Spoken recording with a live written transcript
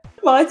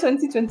My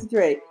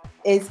 2023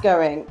 is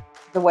going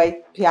the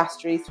way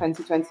Piastri's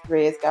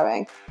 2023 is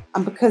going.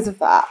 And because of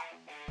that,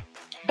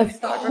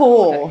 of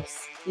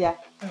course, yeah,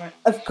 right.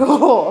 Of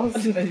course. I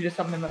didn't know you just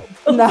had my milk.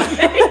 No,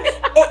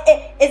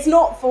 it's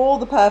not for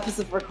the purpose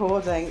of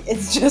recording.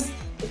 It's just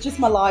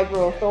my live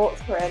raw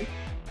thoughts, Corinne.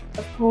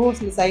 Of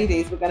course,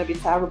 Mercedes were going to be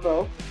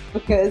terrible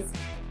because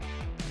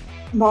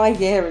my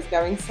year is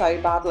going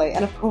so badly.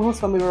 And of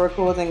course, when we were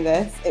recording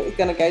this, it was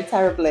going to go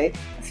terribly.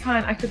 It's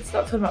fine. I could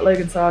start talking about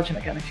Logan Sargent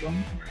again if you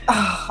want.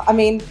 I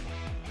mean,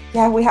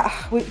 yeah,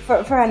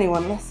 for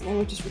anyone listening,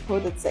 we just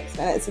recorded 6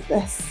 minutes of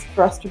this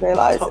for us to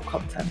realise. Top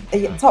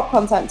content. Top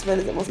content to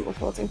realise it wasn't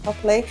recording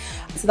properly.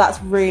 So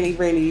that's really,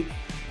 really,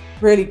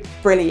 really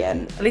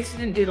brilliant. At least we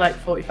didn't do like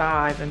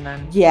 45 and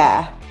then...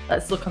 Yeah.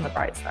 Let's look on the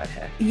bright side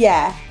here.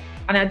 Yeah.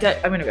 And I'm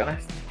going to be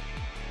honest,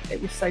 it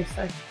was so.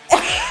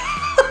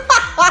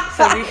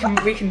 So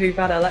we can do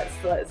better.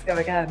 Let's go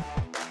again.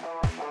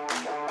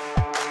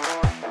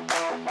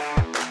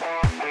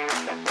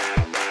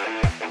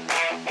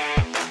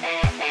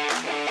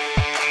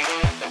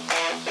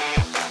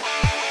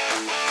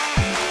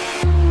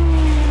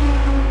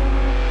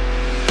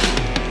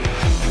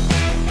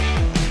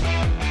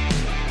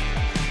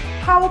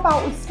 How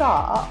about we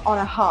start on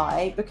a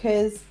high,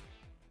 because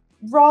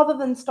rather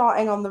than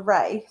starting on the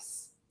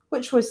race,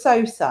 which was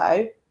so,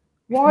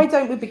 why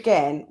don't we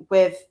begin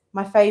with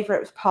my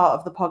favourite part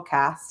of the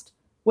podcast,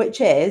 which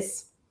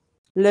is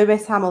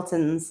Lewis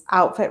Hamilton's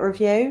outfit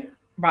review.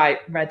 Right,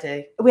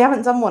 ready. We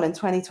haven't done one in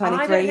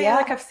 2023 I don't yet. feel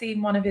like I've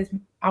seen one of his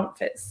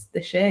outfits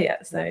this year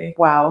yet, so...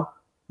 Wow,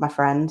 my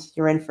friend,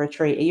 you're in for a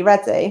treat. Are you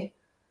ready?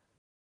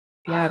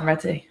 Yeah, I'm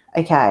ready.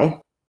 Okay,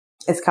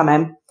 it's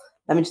coming.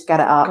 Let me just get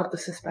it up. God, the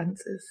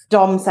suspenses.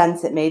 Dom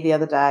sent it me the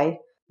other day.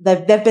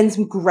 There've been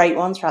some great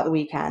ones throughout the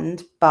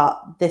weekend,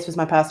 but this was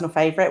my personal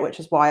favourite, which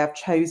is why I've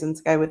chosen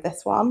to go with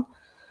this one.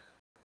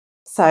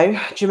 So, do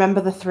you remember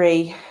the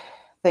 3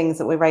 things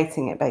that we're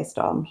rating it based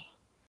on?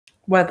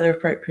 Weather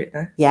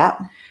appropriateness. Yeah.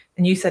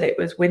 And you said it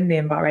was windy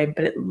in Bahrain,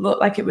 but it looked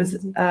like it was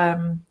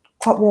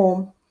quite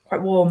warm.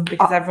 Quite warm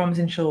because everyone was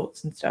in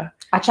shorts and stuff.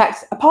 I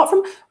checked. Apart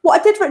from what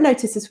I did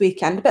notice this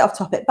weekend, a bit off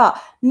topic,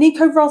 but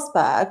Nico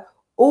Rosberg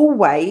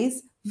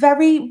always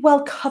very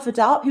well covered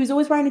up. He was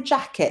always wearing a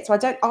jacket, so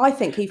I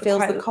think he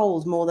feels the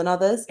cold more than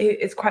others.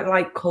 It's quite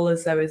light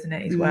colours though, isn't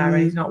it?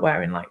 He's not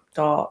wearing like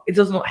dark. It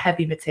doesn't look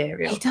heavy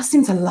material. He does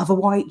seem to love a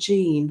white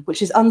jean,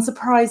 which is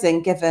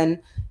unsurprising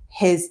given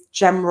his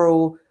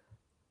general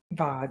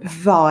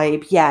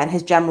vibe. Yeah, and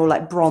his general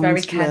like bronze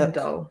very look.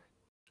 Kendall.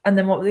 And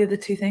then what were the other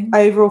 2 things?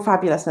 Overall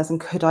fabulousness and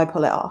could I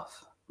pull it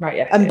off? Right,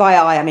 yeah. And by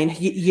I mean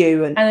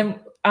you and. And then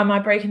am I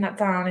breaking that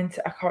down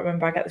into? I can't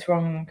remember. I get this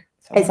wrong.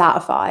 It's out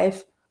of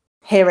 5.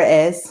 Here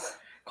it is.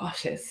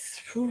 Gosh,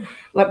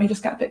 let me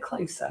just get a bit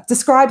closer.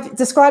 Describe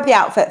the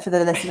outfit for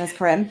the listeners,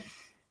 Corinne.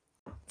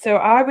 So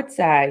I would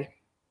say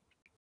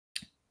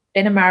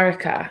in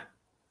America,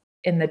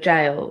 in the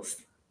jails,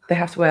 they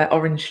have to wear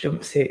orange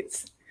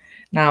jumpsuits.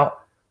 Now,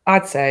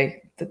 I'd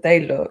say that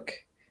they look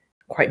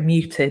quite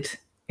muted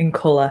in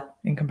colour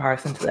in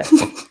comparison to this.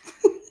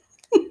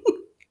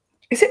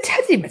 Is it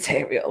teddy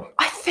material?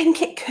 I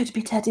think it could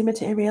be teddy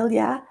material,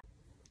 yeah.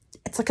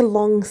 It's like a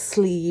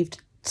long-sleeved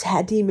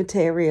teddy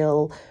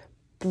material,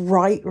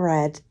 bright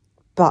red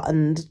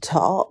buttoned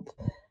top,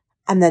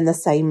 and then the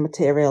same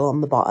material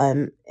on the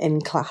bottom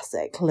in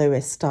classic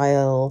Lewis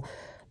style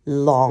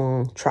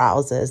long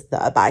trousers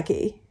that are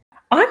baggy.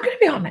 I'm going to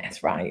be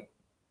honest, right?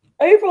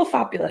 Overall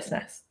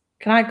fabulousness.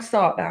 Can I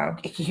start now?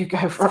 You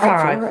go for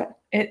 5.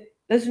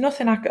 There's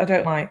nothing I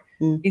don't like.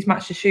 He's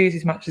matched his shoes,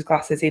 he's matched his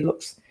glasses. He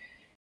looks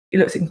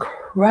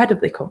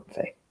incredibly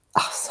comfy.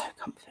 Oh, so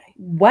comfy.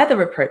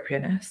 Weather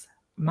appropriateness,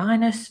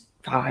 -5.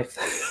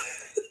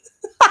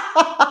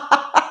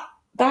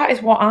 That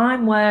is what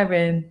I'm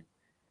wearing,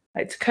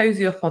 like to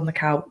cozy up on the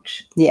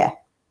couch. Yeah.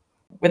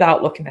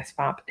 Without looking this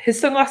fab. His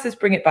sunglasses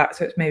bring it back,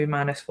 so it's maybe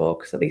 -4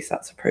 because at least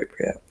that's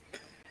appropriate.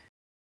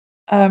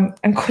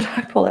 And could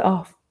I pull it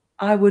off?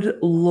 I would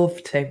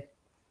love to.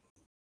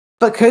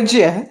 But could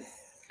you?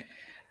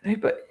 No,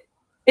 but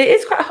it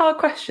is quite a hard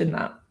question,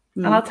 that.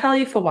 And I'll tell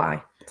you for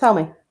why. Tell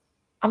me.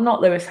 I'm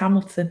not Lewis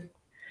Hamilton.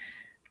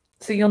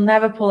 So you'll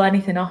never pull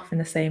anything off in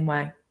the same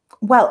way.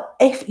 Well,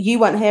 if you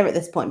weren't here at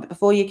this point, but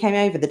before you came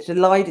over, the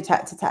lie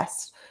detector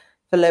test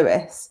for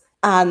Lewis,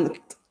 and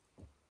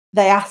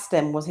they asked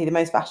him, was he the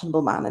most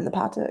fashionable man in the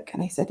paddock?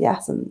 And he said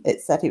yes, and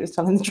it said he was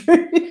telling the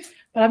truth.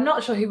 But I'm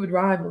not sure who would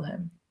rival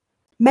him.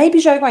 Maybe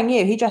Zhou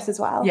Guanyu, he dresses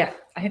well. Yeah,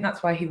 I think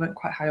that's why he went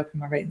quite high up in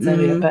my ratings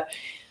earlier. But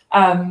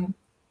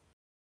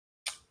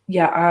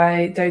yeah,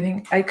 I don't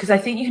think, because I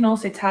think you can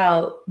also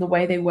tell the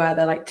way they wear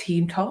their like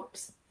team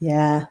tops.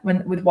 Yeah.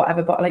 With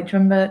whatever, but like, do you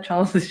remember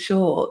Charles's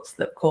shorts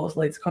that caused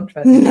loads of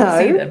controversy? No.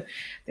 Did you see them?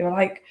 They were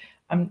like,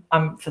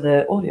 I'm for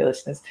the audio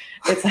listeners.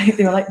 It's like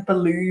they were like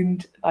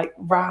ballooned, like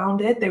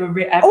rounded. They were.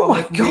 Oh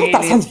my god, really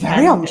that sounds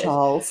very on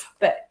Charles.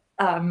 But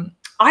I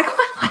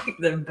quite like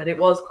them, but it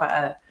was quite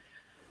a.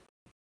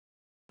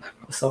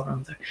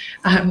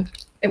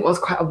 It was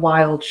quite a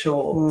wild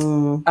short.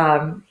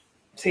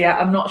 So yeah,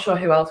 I'm not sure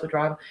who else would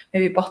drive.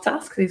 Maybe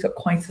Bottas, because he's got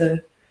quite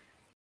a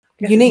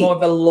unique, more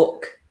of a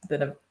look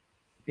than a,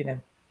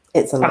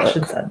 it's a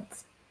fashion look.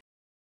 sense.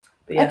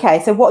 But yeah.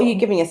 Okay, so what are you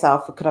giving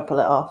yourself? Could I pull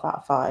it off out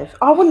of 5?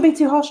 I wouldn't be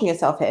too harsh on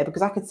yourself here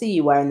because I could see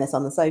you wearing this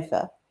on the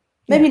sofa.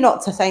 Maybe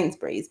not to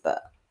Sainsbury's,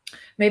 but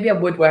maybe I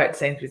would wear it to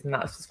Sainsbury's, and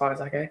that's as far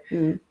as I go.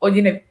 Or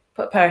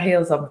put a pair of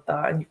heels on with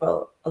that, and you've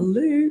got a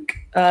look.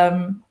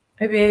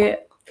 Maybe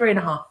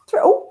 3.5.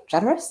 Oh,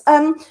 generous.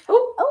 Well,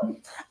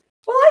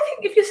 I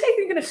think if you're saying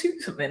you're going to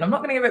suit something, I'm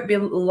not going to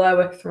give it a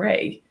lower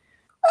 3.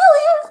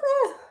 Oh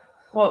yeah.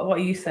 What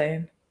are you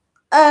saying?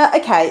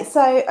 Okay,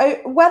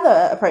 so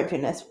weather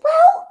appropriateness.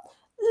 Well,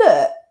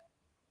 look,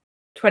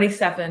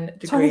 27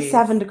 degrees.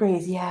 27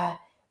 degrees, yeah.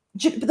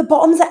 But the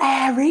bottoms are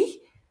airy.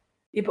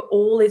 Yeah, but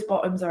all his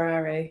bottoms are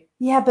airy.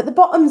 Yeah, but the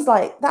bottoms,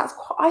 I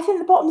think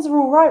the bottoms are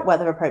all right,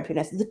 weather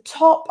appropriateness. The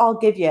top, I'll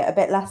give you a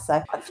bit less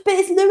so. But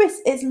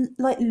it's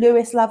like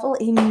Lewis level.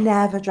 He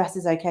never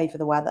dresses okay for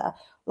the weather.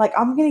 Like,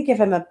 I'm going to give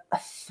him a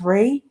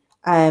 3.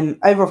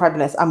 Overall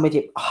friendliness, I'm with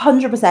you.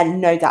 100%,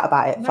 no doubt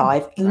about it.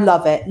 5.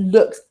 Love it.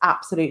 Looks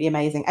absolutely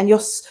amazing. And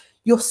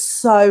you're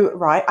so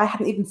right. I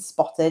hadn't even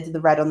spotted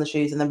the red on the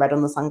shoes and the red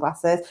on the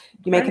sunglasses.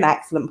 You make an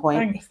excellent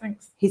point.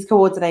 Thanks. He's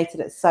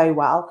coordinated it so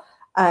well.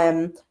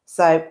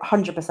 So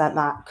 100%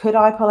 that. Could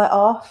I pull it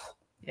off?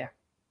 Yeah.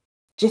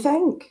 Do you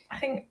think? I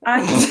think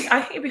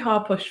it'd be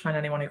hard pushed to find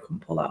anyone who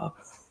couldn't pull that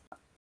off.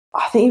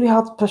 I think it'd be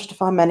hard to push to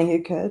find many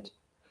who could.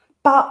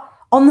 But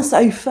on the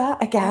sofa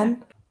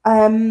again, 2.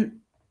 I'm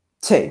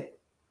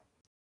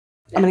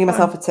gonna give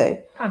myself a 2.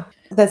 Fun.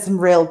 There's some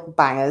real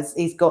bangers.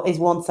 He's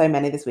worn so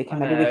many this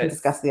weekend. Maybe we can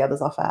discuss the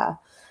others off air.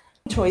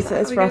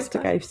 Choices for us to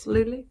go.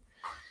 Absolutely.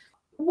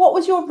 What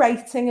was your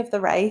rating of the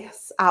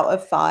race out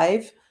of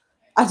 5?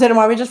 I don't know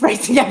why we're just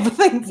rating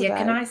everything today. Yeah,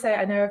 can I say,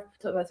 I know I've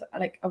talked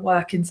about I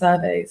work in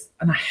surveys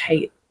and I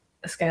hate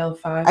a scale of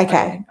 5.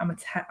 Okay. I'm a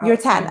 10. You're a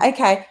 10.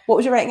 Okay. What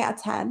was your rating out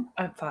of 10?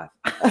 I'm 5.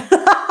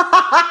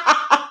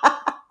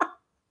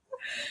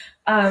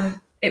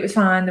 It was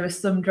fine. There was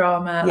some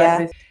drama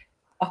with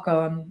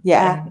Ocon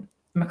and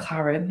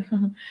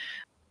McLaren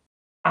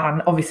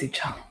and obviously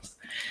Charles.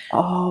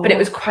 Oh. But it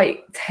was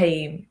quite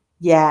tame.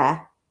 Yeah.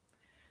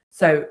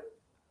 So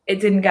it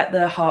didn't get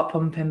the heart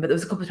pumping, but there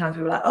was a couple of times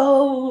we were like,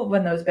 oh,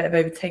 when there was a bit of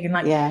overtaking.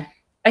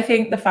 I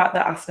think the fact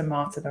that Aston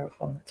Martin are up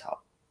on the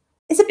top.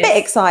 It's a bit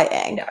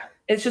exciting. Yeah.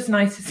 It's just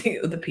nice to see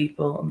other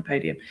people on the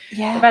podium.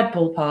 Yeah. The Red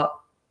Bull part,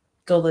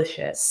 dull as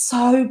shit.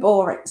 So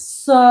boring.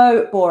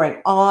 So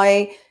boring.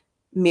 I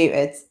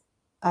muted,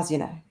 as you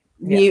know.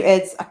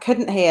 Muted. I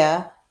couldn't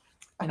hear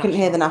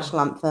the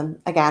national anthem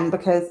again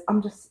because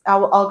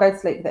I'll go to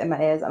sleep with it in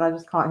my ears and I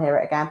just can't hear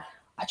it again.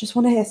 I just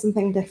want to hear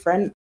something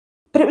different.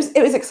 But it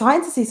was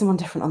exciting to see someone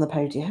different on the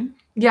podium.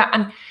 Yeah,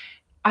 and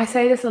I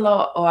say this a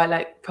lot, or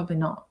I probably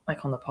not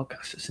on the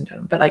podcast just in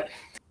general, but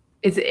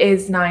it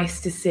is nice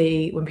to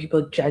see when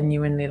people are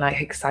genuinely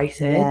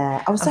excited.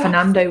 Yeah, I was. And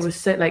Fernando was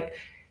so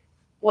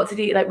what did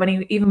he when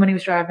he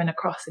was driving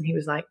across and he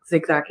was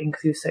zigzagging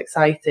because he was so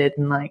excited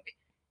and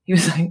he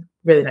was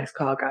really nice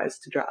car guys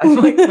to drive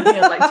when he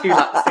had 2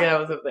 laps to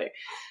go or something.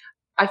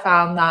 I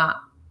found that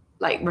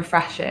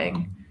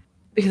refreshing.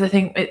 Because I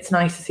think it's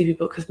nice to see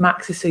people, because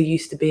Max is so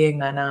used to being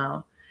there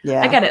now.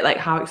 Yeah. I get it,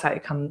 how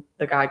excited can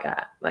the guy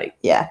get?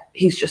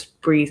 He's just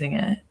breezing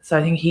it. So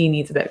I think he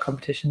needs a bit of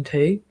competition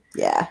too.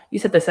 Yeah. You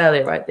said this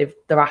earlier, right?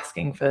 They're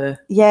asking for...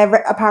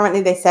 Yeah,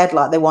 apparently they said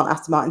they want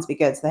Aston Martin to be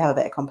good, so they have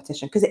a bit of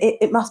competition. Because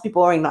it must be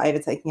boring not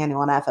overtaking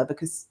anyone ever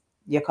because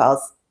your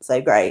car's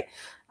so great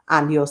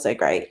and you're so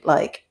great.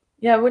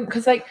 Yeah,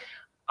 because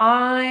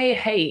I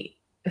hate,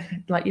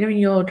 when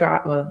you're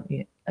driving... Well,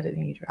 yeah. I don't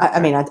think you drive.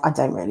 I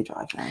don't really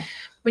drive now.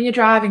 When you're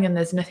driving and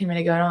there's nothing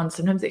really going on,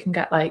 sometimes it can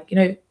get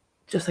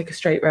just a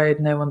straight road,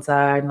 no one's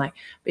there, and but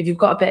if you've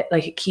got a bit,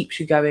 it keeps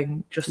you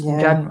going just in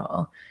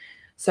general.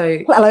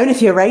 So let alone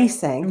if you're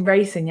racing.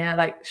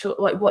 Yeah.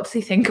 What does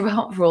he think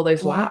about for all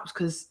those laps?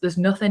 Because there's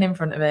nothing in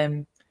front of him. Do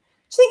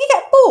you think you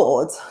get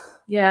bored?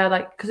 Yeah,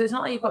 because it's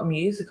not you've got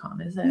music on,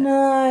 is it?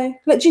 No.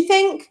 Do you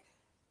think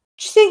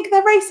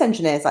they're race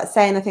engineers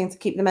say anything to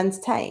keep them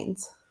entertained?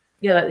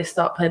 Yeah, they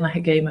start playing a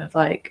game of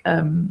I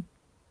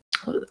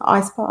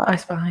Spy. I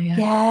Spy, yeah.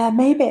 Yeah,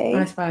 maybe.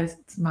 I Spy is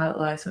my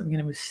little eye, so I'm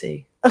going to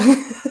C.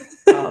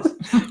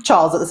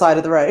 Charles at the side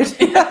of the road.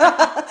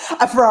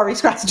 A Ferrari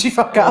strategy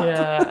fuck up.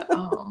 Yeah.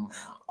 Oh.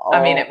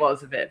 I mean, it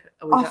was a bit.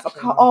 We've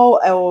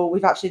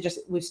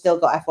still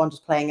got F1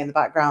 just playing in the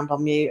background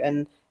on mute,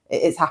 and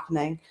it's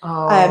happening.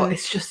 Oh,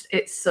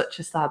 it's such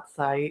a sad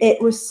sight.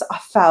 It was. I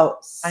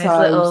felt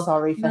so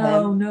sorry for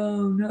him.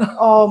 No.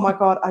 Oh my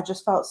God, I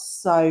just felt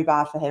so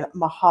bad for him.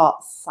 My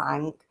heart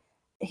sank.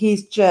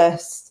 He's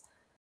just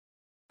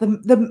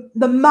the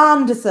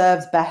man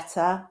deserves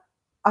better.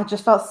 I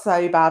just felt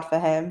so bad for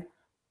him.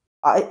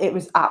 It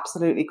was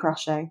absolutely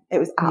crushing.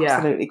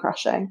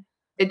 Crushing.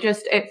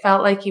 It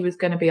felt like he was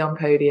going to be on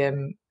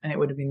podium, and it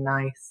would have been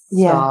nice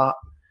start.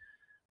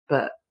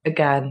 But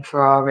again,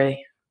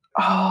 Ferrari.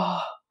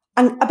 Oh,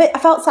 and I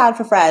felt sad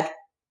for Fred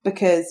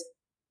because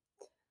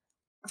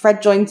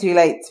Fred joined too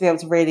late to be able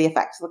to really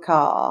affect the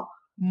car.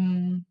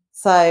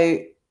 So,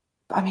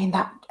 I mean,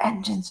 that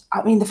engine's,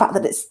 I mean, the fact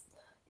that it's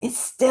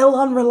still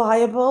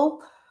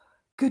unreliable.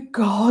 Good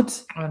God.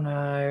 I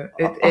know.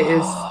 It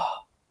is.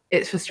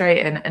 It's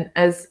frustrating. And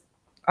as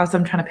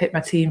I'm trying to pick my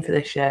team for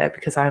this year,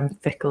 because I'm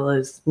fickle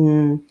as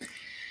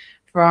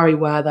Ferrari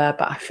were there,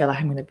 but I feel like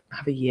I'm going to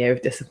have a year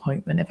of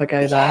disappointment if I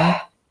go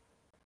there.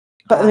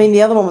 But I mean,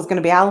 the other one was going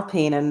to be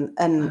Alpine and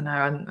I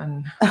know,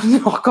 and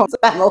Ocon's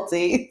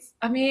penalties.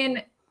 I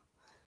mean,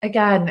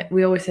 again,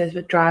 we always say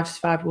that Drive to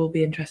Survive will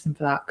be interesting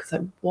for that, because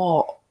like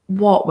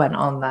what went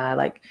on there?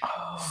 Like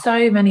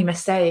so many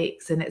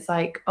mistakes, and it's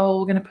like, oh,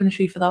 we're going to punish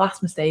you for the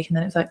last mistake, and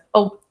then it's like,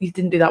 oh, you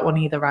didn't do that one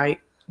either, right?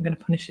 I'm going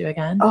to punish you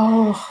again.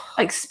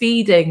 Like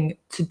speeding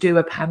to do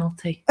a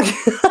penalty.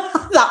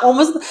 that one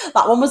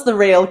was the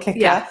real kicker.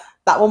 Yeah.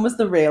 That one was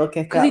the real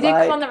kicker. Because he did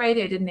come on the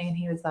radio, didn't he? And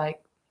he was like,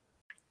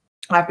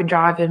 I've been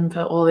driving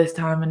for all this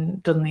time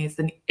and done these.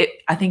 And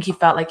I think he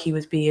felt like he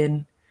was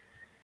being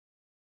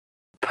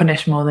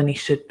punished more than he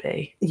should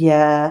be.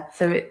 Yeah.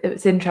 So it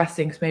was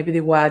interesting, because maybe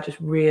they were just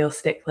real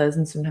sticklers,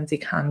 and sometimes he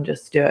can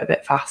just do it a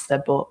bit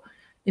faster. But,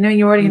 you know,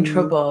 you're already in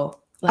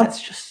trouble.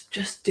 Let's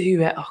just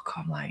do it.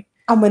 Ocon, like.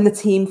 And when the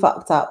team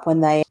fucked up,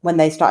 when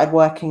they started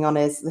working on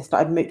his,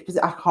 I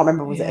can't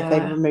remember, was it if they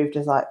removed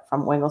his like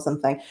front wing or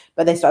something,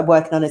 but they started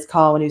working on his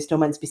car when he was still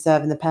meant to be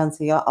serving the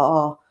penalty.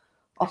 Ocon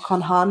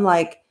Han,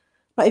 like,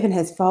 not even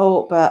his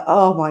fault, but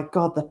oh my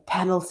God, the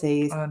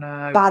penalties. Oh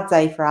no. Bad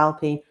day for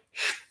Alpine.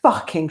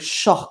 Fucking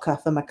shocker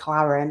for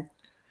McLaren.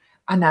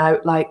 I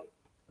know, like,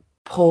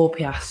 poor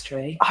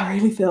Piastri. I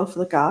really feel for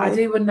the guy. I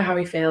do wonder how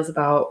he feels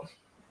about,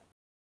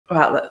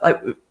 well,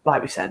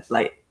 like we said,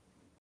 like,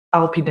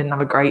 Alpine didn't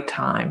have a great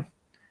time,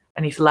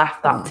 and he's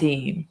left that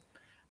team.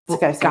 But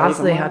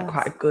Gasly had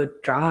quite a good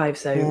drive,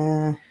 so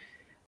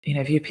you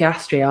know, if you're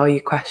Piastri, are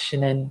you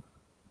questioning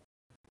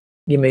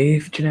your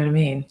move? Do you know what I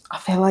mean? I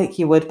feel like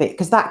you would be,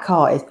 because that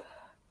car is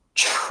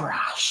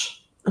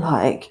trash.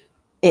 Like,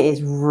 it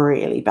is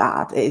really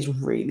bad. It is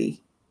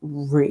really,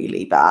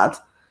 really bad.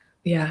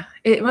 Yeah,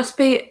 it must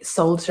be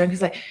soul destroying,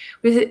 because like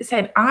was it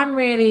saying, I'm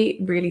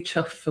really, really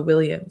chuffed for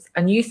Williams,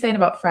 and you saying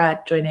about Fred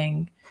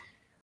joining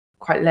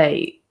quite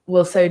late.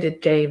 Well, so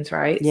did James,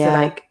 right? Yeah.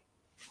 So, like,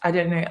 I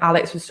don't know,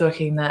 Alex was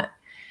talking that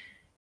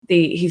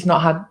he's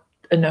not had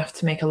enough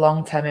to make a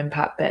long-term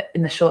impact, but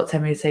in the short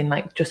term, he was saying,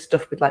 like, just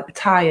stuff with, like, the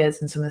tyres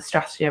and some of the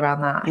strategy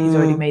around that, he's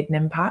already made an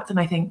impact.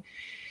 And I think,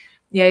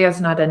 yeah, he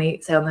hasn't had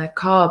any say on their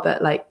car,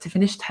 but, like, to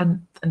finish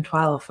 10th and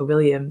 12th for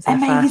Williams in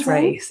the first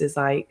race is,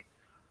 like,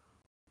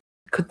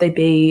 could they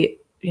be,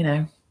 you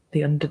know,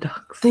 the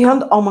underdogs?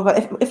 Oh, my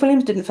God. If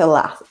Williams didn't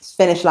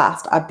finish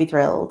last, I'd be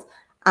thrilled.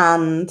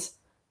 And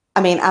I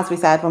mean, as we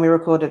said when we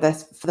recorded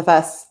this, for the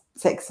first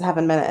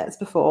 6-7 minutes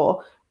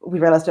before we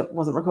realised it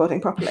wasn't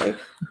recording properly,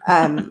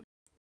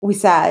 we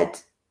said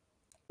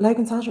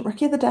Logan Sargent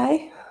Rookie of the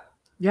Day.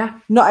 Yeah.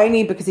 Not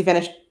only because he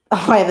finished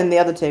higher than the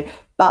other two,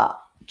 but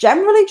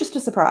generally just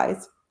a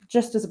surprise.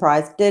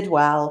 Did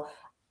well.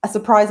 A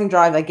surprising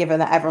driver, given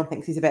that everyone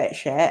thinks he's a bit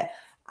shit,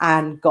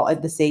 and got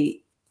in the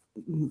seat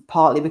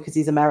partly because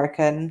he's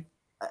American.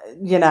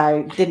 You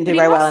know, didn't do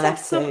very well in F2.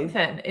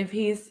 Something if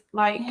he's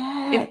like,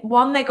 if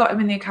one, they got him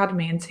in the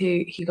academy, and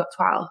two, he got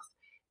 12th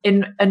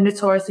in a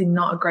notoriously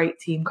not a great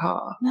team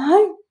car.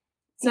 No.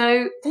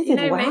 So, you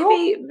know,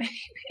 maybe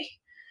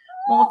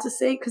more to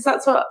see, because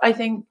that's what I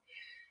think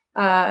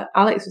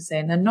Alex was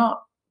saying. They're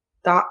not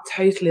that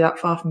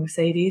far from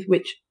Mercedes,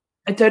 which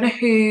I don't know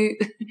who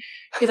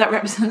that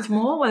represents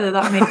more, whether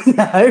that makes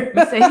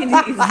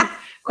Mercedes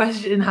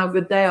question how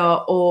good they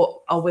are,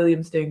 or are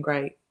Williams doing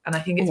great. And I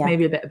think it's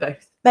maybe a bit of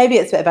both. Maybe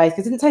it's a bit of both,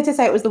 because didn't Toto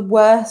say it was the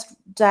worst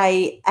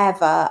day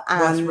ever?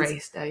 And worst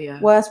race day, yeah.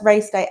 Worst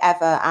race day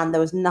ever, and there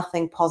was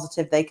nothing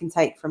positive they can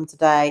take from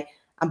today.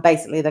 And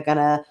basically they're going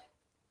to,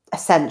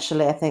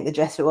 essentially, I think the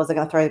gist of it was, they're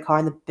going to throw the car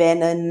in the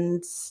bin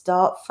and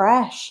start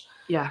fresh.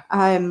 Yeah.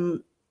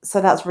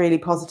 So that's really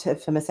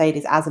positive for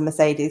Mercedes as a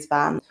Mercedes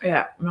fan.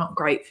 Yeah, not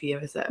great for you,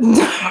 is it?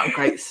 Not a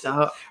great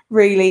start.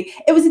 Really.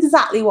 It was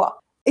exactly what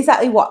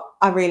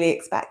I really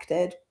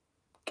expected.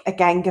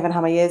 Again, given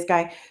how my year's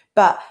going.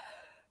 But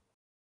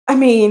I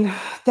mean,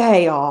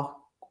 they are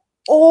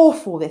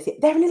awful this year.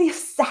 They're nearly a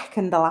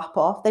second a lap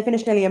off. They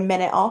finished nearly a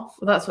minute off.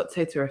 Well, that's what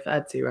Toto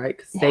referred to, right?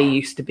 Because they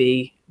used to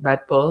be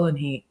Red Bull, and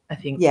I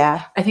think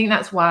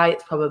that's why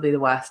it's probably the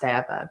worst day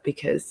ever,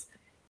 because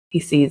he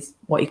sees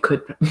what he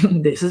could.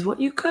 This is what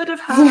you could have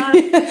had.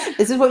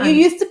 This is what you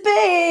used to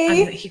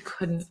be. And he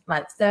couldn't.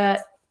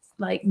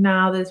 Like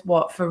now, there's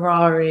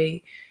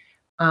Ferrari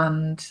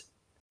and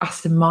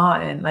Aston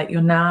Martin. Like,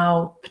 you're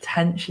now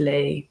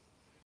potentially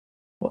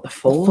the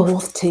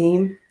fourth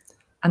team.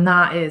 And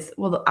that is,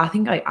 well, I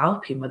think like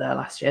Alpine were there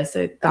last year,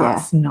 so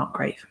that's not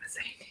great for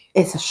Mercedes.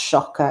 It's a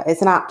shocker.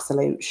 It's an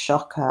absolute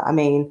shocker. I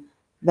mean,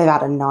 they've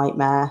had a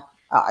nightmare.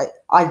 I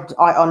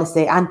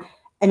honestly, and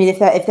I mean, if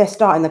they're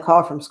starting the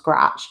car from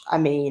scratch, I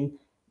mean,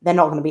 they're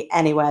not going to be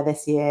anywhere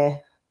this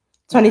year.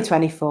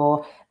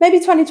 2024, maybe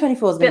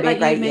 2024 is going to be a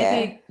great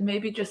year.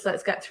 Maybe just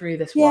let's get through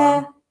this one.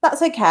 Yeah,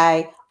 that's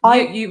okay.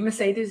 You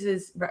Mercedes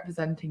is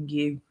representing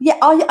you. Yeah,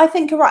 I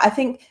think you're right. I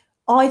think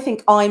I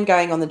think I'm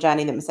going on the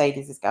journey that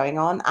Mercedes is going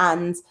on,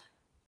 and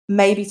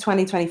maybe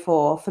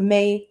 2024 for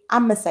me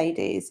and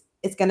Mercedes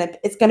it's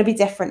gonna be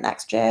different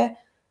next year.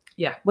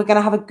 Yeah. We're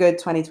gonna have a good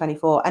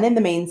 2024. And in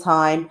the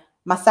meantime,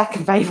 my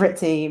second favourite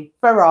team,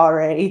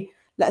 Ferrari.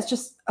 Let's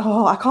just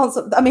I can't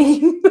I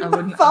mean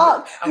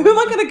fuck. Who am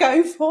I gonna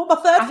go for? My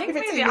third I think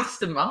favourite maybe team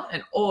Aston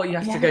Martin, or you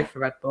have to go for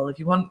Red Bull. If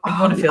you want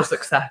to feel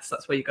success,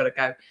 that's where you gotta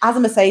go. As a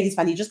Mercedes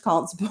fan, you just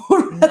can't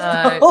support Red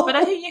No, Bull. but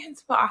I think you can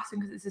support Aston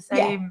because it's the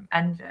same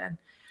engine.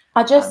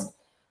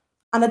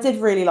 And I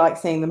did really like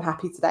seeing them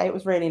happy today. It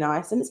was really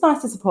nice. And it's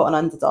nice to support an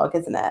underdog,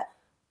 isn't it?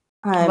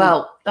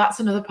 Well,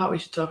 that's another part we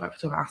should talk about.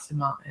 Talking about Aston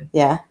Martin.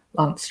 Yeah.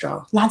 Lance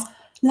Stroll.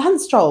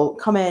 Lance Stroll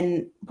come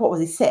in, what was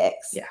he,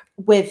 6? Yeah.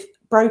 With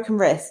broken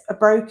wrist, a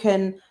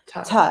broken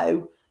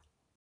toe.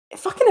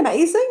 Fucking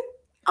amazing.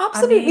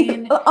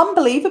 Absolutely.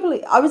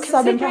 Unbelievably. I was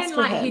so impressed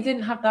with him. He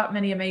didn't have that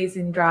many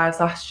amazing drives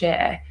last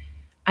year.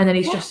 And then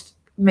he's just,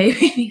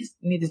 maybe he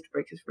needed to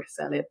break his wrist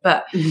earlier.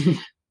 But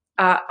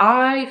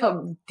I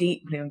felt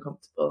deeply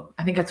uncomfortable.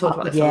 I think I talked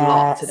about this a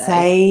lot today.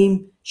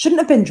 Same.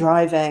 Shouldn't have been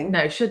driving.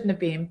 No, shouldn't have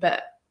been.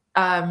 But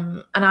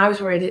and I was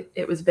worried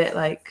it was a bit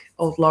like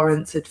old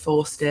Lawrence had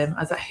forced him.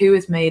 I was like, who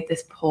has made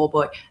this poor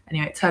boy?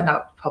 Anyway, it turned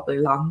out probably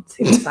Lance.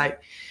 He was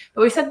like,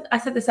 but I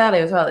said this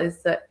earlier as well,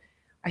 is that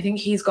I think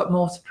he's got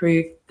more to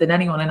prove than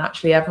anyone. And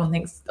actually everyone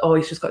thinks, oh,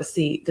 he's just got a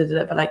seat.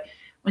 But like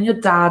when your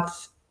dad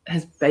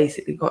has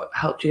basically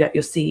helped you get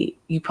your seat,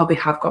 you probably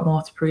have got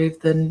more to prove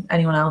than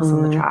anyone else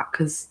on the track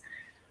because,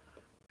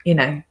 you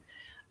know.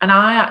 And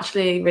I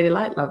actually really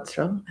like Lance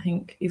Stroll. I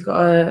think he's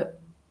got a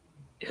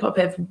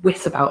bit of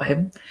wit about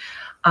him,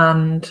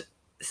 and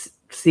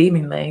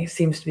seemingly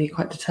seems to be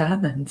quite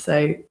determined.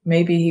 So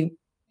maybe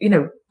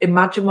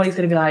imagine what he's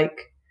going to be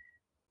like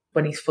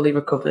when he's fully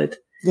recovered.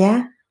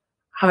 Yeah.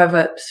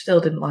 However,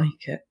 still didn't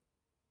like it.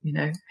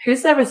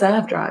 Who's their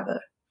reserve driver?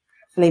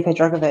 Felipe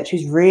Drugovich,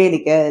 who's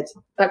really good.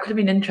 That could have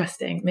been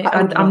interesting.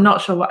 I'm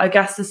not sure. I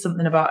guess there's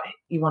something about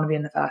you want to be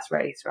in the first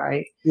race,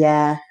 right?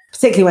 Yeah,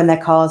 particularly when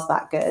their car's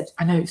that good.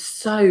 I know,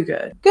 so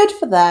good. Good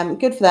for them.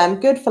 Good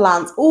for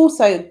Lance.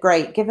 Also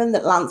great, given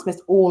that Lance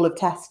missed all of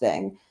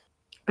testing.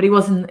 But he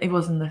wasn't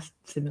the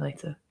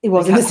simulator. He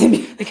wasn't the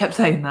simulator. They kept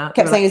saying that.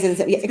 Kept saying he was in the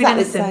simulator. Yeah,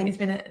 exactly. He's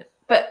been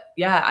but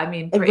yeah, I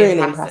mean, pretty really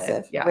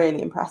impressive. Yeah.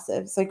 Really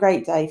impressive. So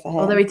great day for him.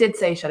 Although he did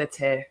say he shed a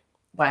tear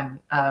when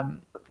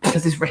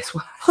because his wrist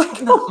was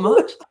that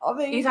much. I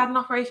mean, he's had an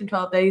operation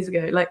 12 days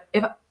ago. Like,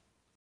 if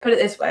put it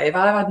this way, if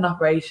I've had an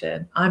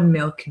operation, I'm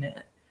milking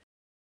it.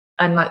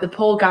 And like the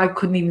poor guy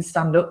couldn't even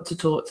stand up to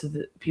talk to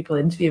the people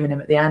interviewing him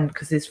at the end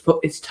because his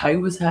toe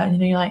was hurt.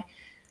 You're like,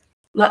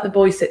 let the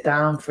boy sit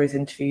down for his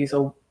interviews,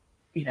 or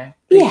he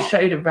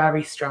showed him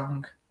very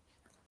strong.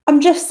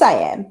 I'm just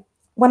saying,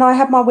 when I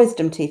had my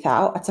wisdom teeth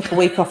out, I took a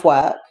week off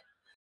work.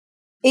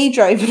 He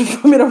drove in a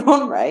Formula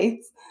 1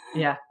 race.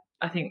 Yeah,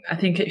 I think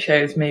it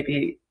shows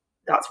maybe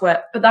that's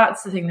where, but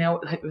that's the thing.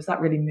 It was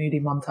that really moody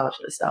montage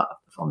at the start of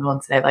the Formula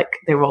 1 today. Like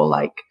they were all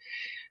like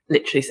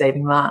literally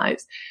saving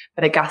lives.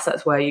 But I guess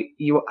that's where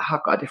you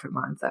have got a different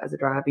mindset as a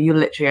driver. You're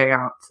literally going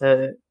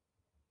out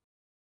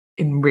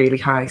in really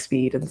high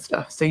speed and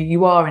stuff. So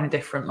you are in a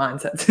different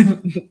mindset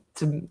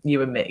to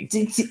you and me.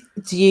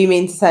 Do you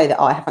mean to say that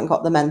I haven't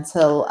got the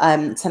mental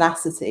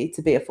tenacity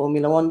to be a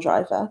Formula 1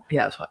 driver?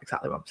 Yeah, that's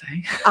exactly what I'm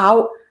saying.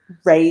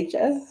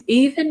 Outrageous.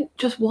 Even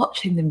just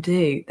watching them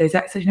do those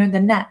exercises, in the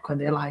neck when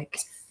they're like,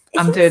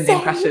 I'm doing the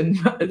impression.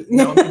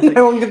 No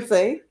one can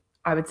see.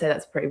 I would say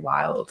that's pretty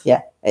wild.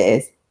 Yeah, it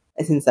is.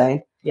 It's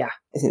insane. Yeah,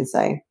 it's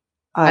insane.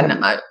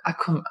 And I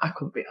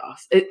couldn't be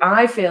asked.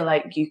 I feel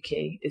like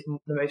Yuki is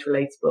the most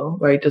relatable,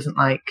 where he doesn't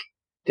like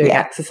doing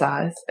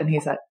exercise, and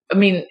he's like, I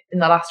mean, in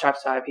the last Drive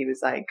to Survive, he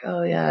was like,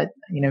 oh yeah,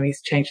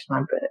 he's changed his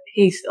mind, but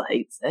he still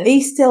hates it.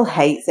 He still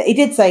hates it. He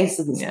did say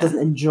he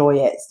doesn't enjoy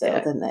it still,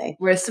 didn't he?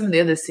 Whereas some of the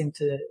others seem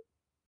to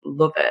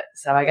love it.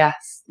 So I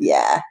guess,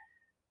 I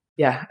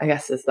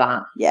guess there's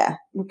that. Yeah,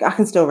 I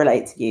can still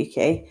relate to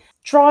Yuki.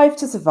 Drive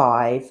to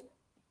Survive.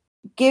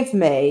 Give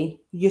me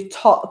your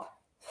top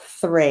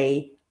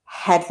 3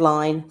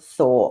 headline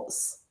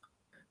thoughts.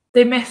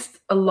 They missed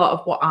a lot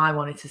of what I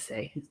wanted to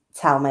see.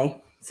 Tell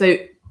me. So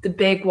the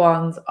big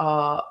ones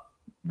are,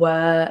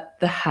 where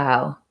the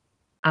hell,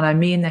 and I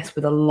mean this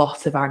with a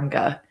lot of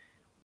anger,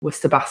 were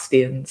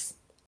Sebastian's.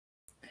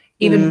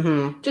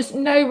 Even just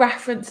no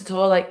reference at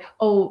all, like,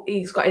 oh,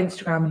 he's got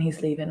Instagram and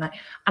he's leaving. Like,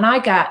 and I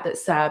get that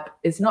Seb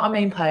is not a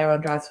main player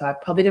on Drive to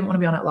Survive, probably didn't want to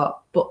be on it a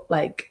lot, but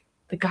like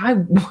the guy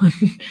won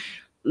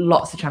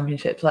lots of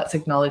championships, let's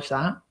acknowledge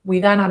that.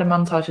 We then had a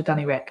montage of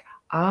Danny Rick.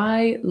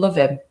 I love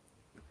him.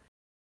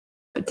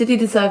 But did he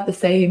deserve the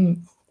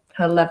same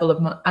kind of level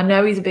of... I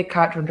know he's a big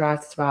character on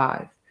Drive to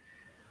Survive,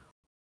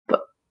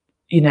 but,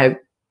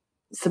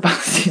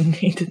 Sebastian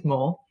needed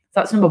more.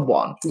 So that's number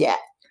 1. Yeah.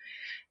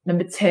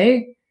 Number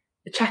 2,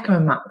 the Checo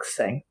and Max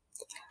thing.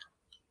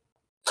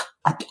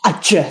 I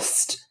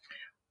just...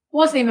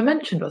 Wasn't even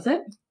mentioned, was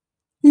it?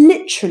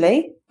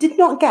 Literally did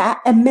not get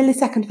a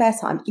millisecond fair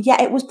time.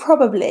 Yeah, it was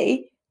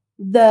probably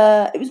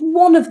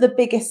one of the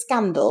biggest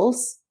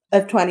scandals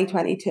of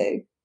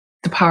 2022.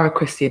 The power of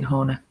Christian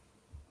Horner.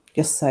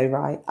 You're so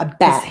right. I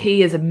Because bet.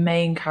 he is a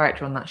main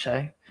character on that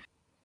show.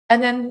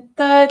 And then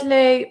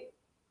thirdly,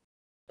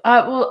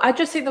 I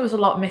just think there was a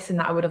lot missing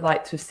that I would have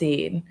liked to have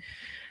seen.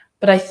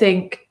 But I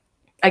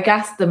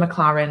guess the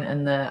McLaren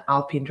and the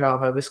Alpine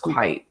drama was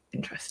quite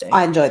interesting.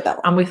 I enjoyed that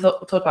one. And we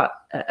talked about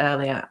it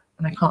earlier,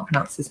 and I can't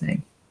pronounce his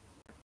name.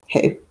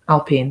 Who?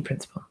 Alpine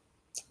principal.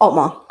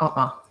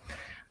 Otmar.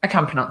 I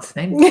can't pronounce his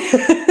name.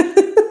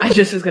 I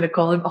just was going to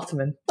call him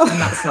Otmar, and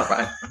that's not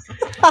right.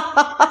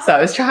 So I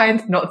was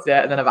trying not to do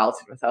it, and then I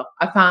outed myself.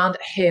 I found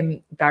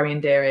him very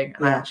endearing,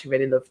 and I actually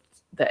really loved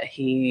that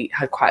he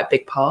had quite a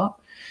big part.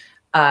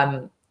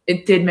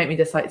 It did make me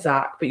dislike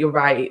Zak, but you're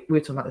right. We were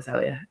talking about this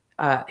earlier.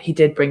 He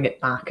did bring it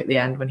back at the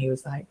end when he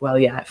was like, well,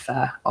 yeah,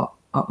 fair.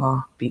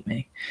 Otmar beat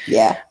me.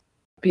 Yeah.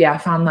 But yeah, I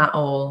found that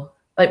all...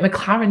 Like,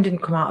 McLaren didn't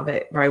come out of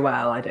it very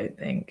well, I don't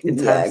think, in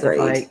terms of,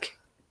 like...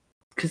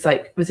 Because,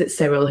 like, was it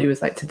Cyril who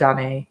was like to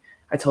Danny,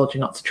 I told you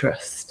not to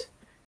trust?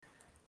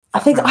 I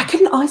think I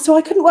couldn't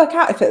work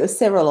out if it was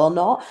Cyril or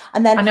not.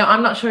 And then... I know,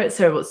 I'm not sure it's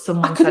Cyril, but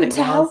someone said it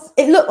tell. Was.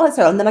 It looked like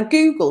Cyril, and then I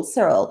Googled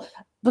Cyril,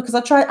 because I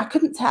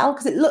couldn't tell,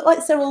 because it looked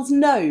like Cyril's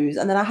nose,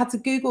 and then I had to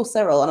Google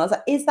Cyril, and I was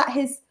like, is that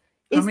his...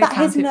 Is that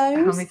his nose?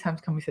 How many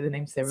times can we say the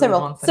name Cyril?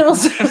 Cyril. I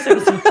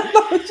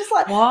was just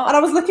like, what? And I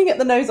was looking at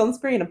the nose on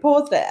screen and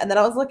paused it, and then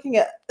I was looking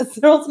at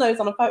Cyril's nose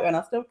on a photo, and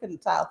I still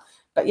couldn't tell.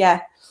 But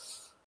yeah.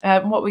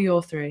 What were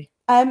your three?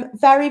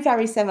 Very,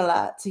 very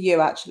similar to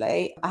you,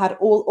 actually. I had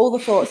all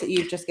the thoughts that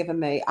you've just given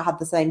me. I had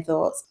the same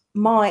thoughts.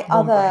 My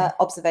other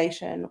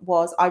observation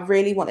was I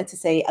really wanted to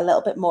see a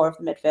little bit more of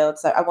the midfield.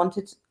 So I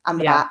wanted, and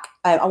the back,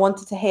 I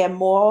wanted to hear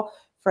more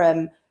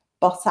from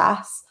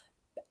Bottas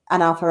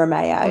and Alfa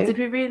Romeo. Did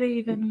we really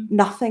even?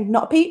 Nothing,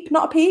 not a peep.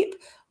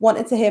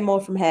 Wanted to hear more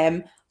from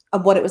him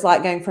and what it was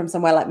like going from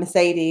somewhere like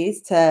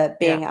Mercedes to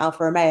being at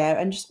Alfa Romeo,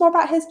 and just more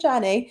about his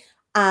journey.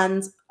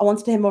 And I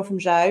wanted to hear more from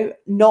Zhou,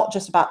 not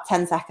just about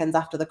 10 seconds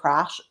after the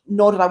crash,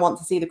 nor did I want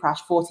to see the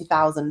crash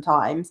 40,000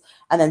 times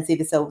and then see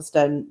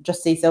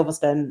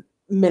Silverstone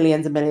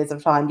millions and millions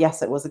of times.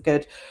 Yes, it was a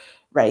good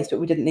race, but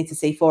we didn't need to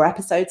see 4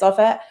 episodes of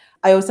it.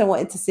 I also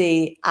wanted to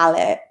see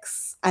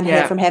Alex and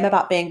hear from him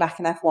about being back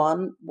in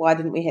F1. Why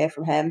didn't we hear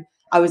from him?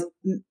 I was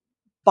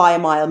by a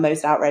mile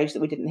most outraged that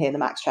we didn't hear the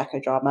Max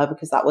Checo drama,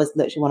 because that was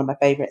literally one of my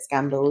favourite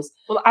scandals.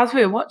 Well, as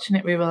we were watching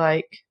it, we were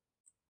like,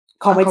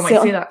 can't wait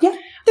to see that. Yeah,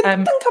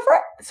 didn't cover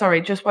it. Sorry,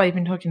 just while you've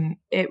been talking,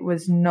 it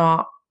was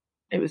not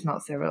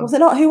Cyril. Was it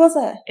not? Who was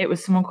it? It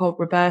was someone called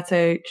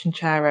Roberto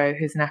Chinchero,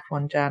 who's an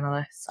F1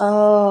 journalist.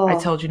 Oh. I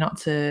told you not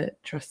to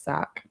trust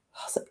Zak.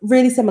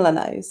 Really similar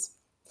nose.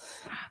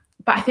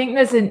 But I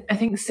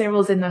think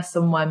Cyril's in there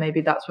somewhere. Maybe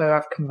that's where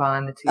I've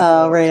combined the two.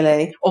 Oh,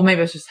 really? Or maybe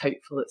I was just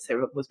hopeful that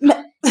Cyril was.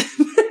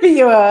 Maybe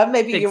you were.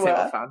 Big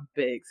Cyril fan.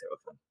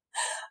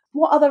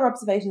 What other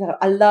observations?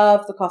 I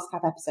love the cost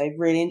cap episode.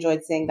 Really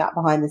enjoyed seeing that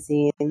behind the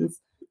scenes.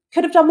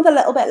 Could have done with a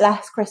little bit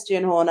less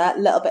Christian Horner, a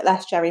little bit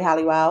less Jerry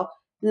Halliwell.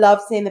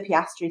 Loved seeing the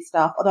Piastri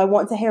stuff. Although I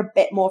wanted to hear a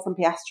bit more from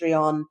Piastri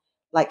on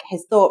like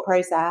his thought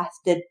process.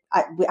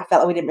 I felt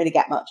like we didn't really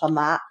get much on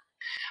that.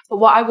 But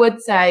what I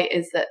would say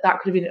is that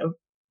could have been a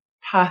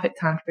perfect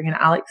time to bring in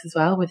Alex as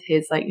well, with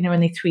his, like, you know, when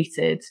they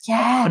tweeted,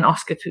 when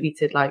Oscar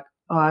tweeted like,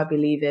 oh, I'll be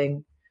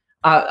leaving,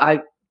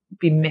 I'd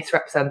be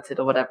misrepresented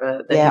or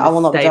whatever. I will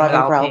not be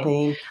driving for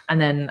Alpine.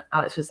 And then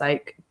Alex was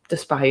like,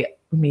 despite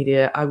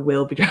media, I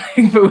will be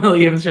driving for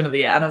Williams Run of the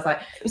Year. And I was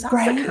like, that's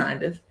the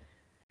kind of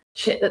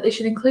shit that they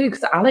should include.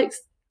 Because Alex,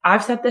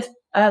 I've said this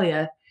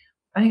earlier,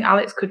 I think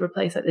Alex could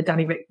replace like the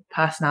Danny Rick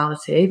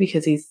personality,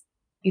 because he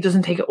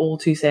doesn't take it all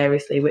too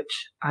seriously,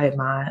 which I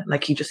admire.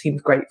 Like, he just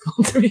seems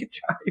grateful to be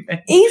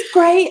driving. He's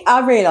great.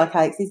 I really like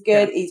Alex. He's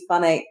good. Yeah. He's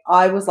funny.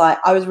 I was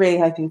really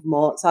hoping for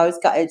more. So I was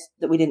gutted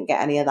that we didn't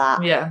get any of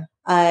that. Yeah.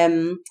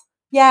 I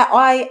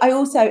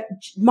also,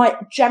 my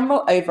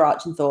general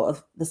overarching thought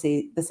of the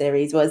season.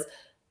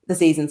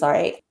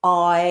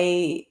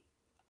 I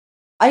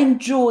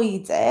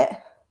enjoyed it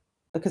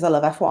because I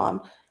love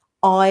F1.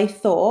 I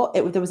thought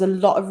there was a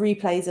lot of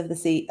replays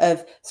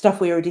of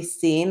stuff we already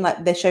seen.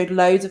 Like, they showed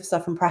loads of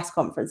stuff from press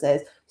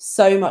conferences,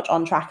 so much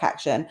on track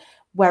action.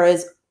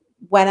 Whereas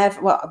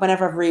whenever I've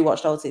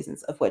rewatched old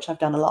seasons, of which I've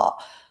done a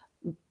lot,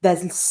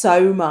 there's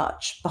so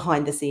much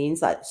behind the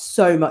scenes. Like,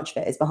 so much of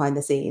it is behind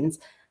the scenes,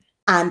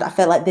 and I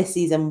felt like this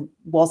season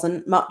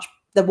wasn't much.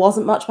 There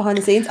wasn't much behind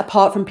the scenes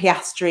apart from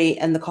Piastri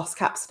and the cost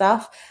cap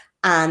stuff.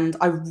 And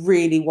I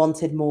really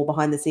wanted more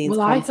behind the scenes.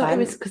 Well, I thought it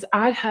was because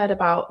I'd heard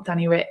about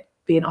Danny Rick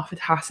being offered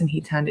Haas and he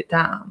turned it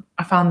down.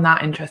 I found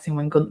that interesting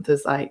when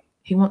Gunther's like,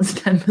 he wants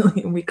 10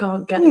 million, we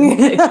can't get him.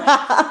 Because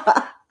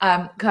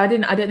I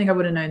don't think I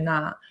would have known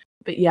that.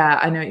 But yeah,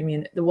 I know what you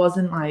mean. There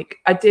wasn't like,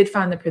 I did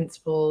find the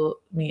principal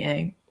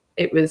meeting,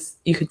 it was,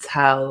 you could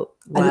tell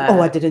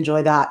I did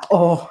enjoy that.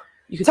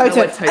 You could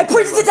Toto, tell I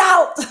printed it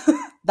out.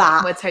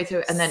 That where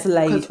Toto, and then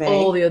because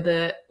all the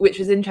other, which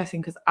was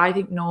interesting because I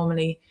think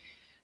normally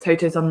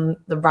Toto's on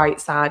the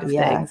right side of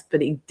things,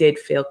 but he did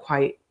feel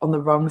quite on the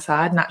wrong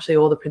side. And actually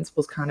all the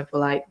principals kind of were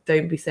like,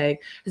 don't be saying,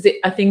 because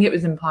I think it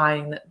was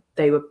implying that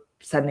they were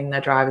sending their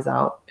drivers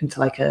out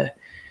into like a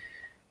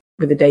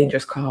with a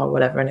dangerous car or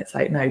whatever. And it's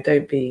like, no,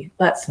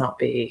 let's not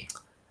be.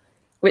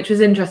 Which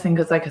was interesting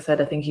because, like I said,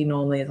 I think he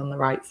normally is on the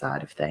right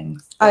side of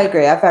things. I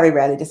agree. I very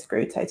rarely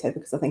disagree with Toto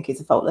because I think he's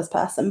a faultless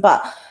person,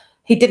 but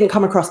he didn't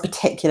come across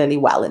particularly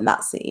well in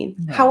that scene.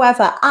 No.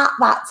 However, at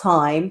that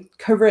time,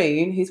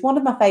 Corinne, who's one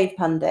of my fave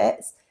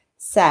pundits,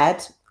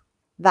 said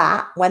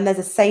that when there's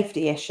a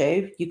safety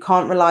issue, you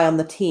can't rely on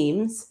the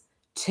teams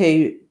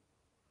to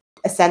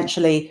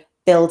essentially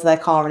build their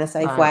car in a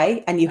safe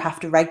way, and you have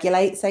to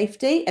regulate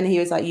safety. And he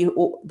was like,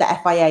 the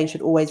FIA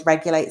should always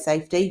regulate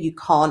safety. You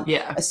can't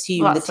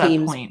assume the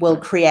teams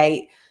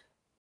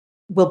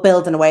will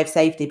build in a way of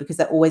safety because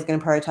they're always going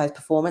to prioritize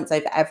performance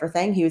over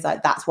everything. He was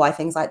like, that's why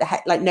things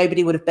like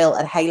nobody would have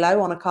built a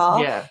halo on a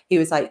car. Yeah. He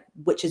was like,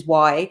 which is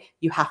why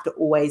you have to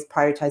always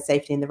prioritize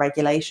safety in the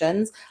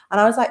regulations.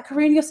 And I was like,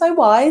 Corinne, you're so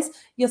wise.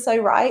 You're so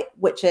right.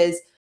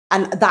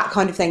 And that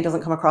kind of thing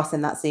doesn't come across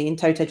in that scene.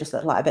 Toto just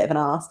looked like a bit of an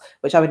arse,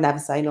 which I would never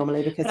say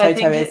normally because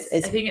Toto is. I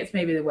think it's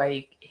maybe the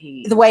way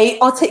he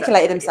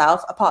articulated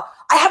himself. Apart,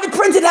 I have it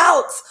printed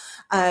out.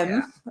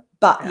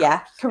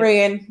 But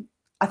Corinne.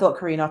 I thought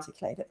Corinne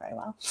articulated it very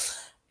well.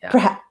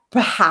 Yeah.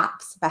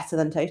 Perhaps better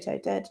than Toto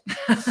did.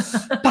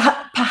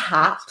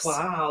 Perhaps.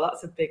 Wow,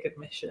 that's a big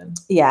admission.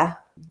 Yeah.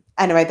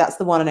 Anyway, that's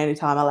the one and only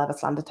time I'll ever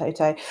slander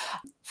Toto.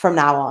 From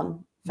now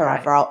on,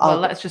 forever. Right. Well,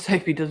 let's just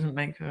hope he doesn't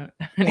make it.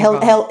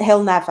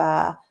 He'll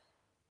never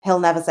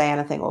say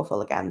anything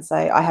awful again. So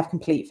I have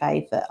complete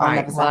faith that I'll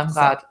never. Well,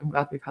 I'm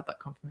glad we've had that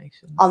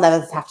confirmation. I'll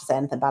never have to say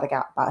anything bad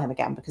about him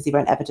again because he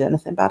won't ever do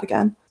anything bad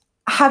again.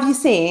 Have you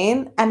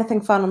seen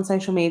anything fun on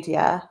social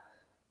media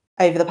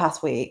over the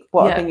past week?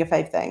 What have been your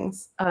fave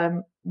things?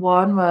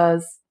 One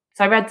was,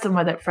 so I read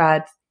somewhere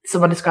that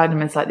someone described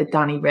him as like the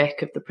Danny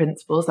Rick of the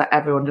principals, like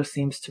everyone just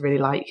seems to really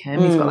like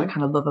him. He's got that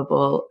kind of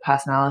lovable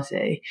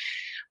personality.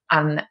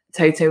 And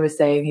Toto was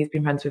saying he's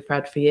been friends with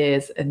Fred for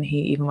years and he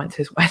even went to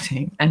his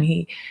wedding.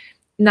 And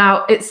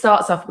now it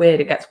starts off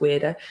weird, it gets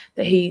weirder,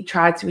 that he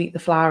tried to eat the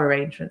flower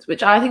arrangements,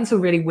 which I think is a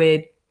really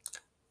weird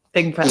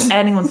thing for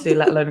anyone to do,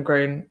 let alone a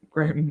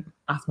grown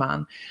ass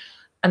man.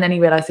 And then he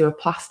realised they were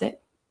plastic.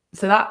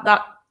 So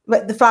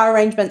but the flower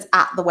arrangements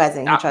at the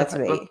wedding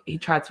he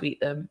tried to eat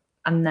them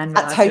and then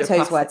at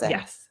Toto's wedding.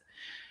 Yes.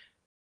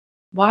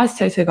 Why has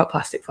Toto got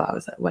plastic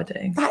flowers at a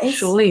wedding?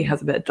 Surely he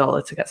has a bit of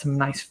dollar to get some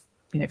nice,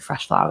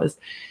 fresh flowers.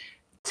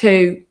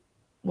 2,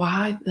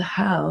 why the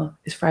hell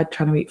is Fred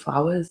trying to eat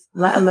flowers,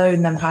 let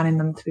alone them finding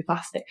them to be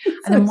plastic?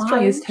 And then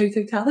why is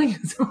Toto telling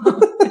us?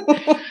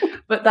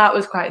 But that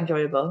was quite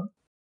enjoyable.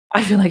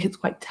 I feel like it's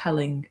quite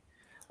telling.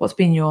 What's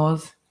been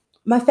yours?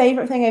 My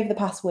favourite thing over the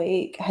past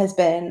week has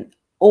been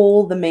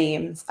all the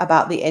memes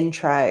about the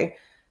intro,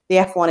 the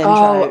F1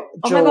 intro.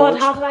 Oh my God,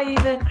 how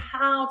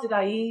did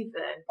I even?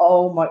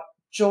 Oh my,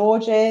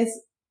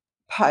 George's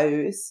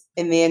pose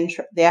in the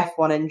intro, the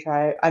F1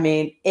 intro. I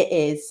mean, it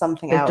is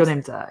something else. They've done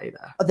him dirty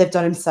though. They've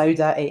done him so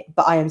dirty,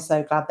 but I am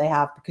so glad they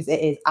have because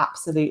it is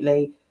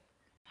absolutely,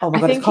 oh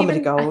my God, it's comedy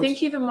gold. I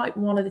think even like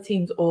one of the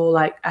teams or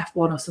like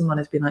F1 or someone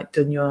has been like,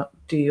 do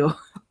your.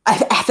 I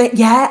think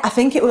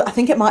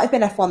it might have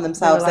been F1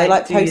 themselves. They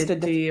posted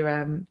do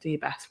your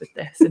best with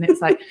this, and it's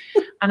like,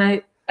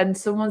 and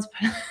someone's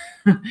put,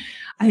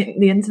 I think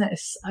the internet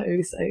is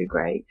so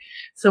great.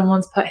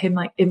 Someone's put him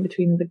like in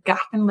between the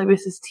gap in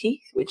Lewis's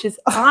teeth, which is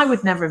I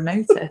would never have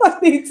noticed. I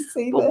need to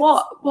see but this.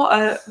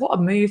 What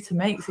a move to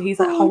make. So he's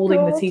like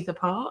holding the teeth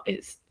apart.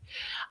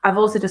 I've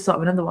also just thought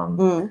of another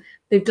one.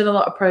 They've done a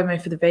lot of promo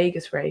for the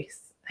Vegas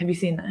race. Have you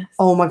seen this?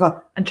 Oh my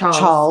God! And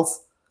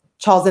Charles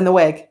in the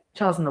wig.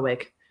 Charles in the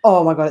wig.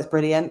 Oh my God, it's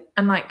brilliant.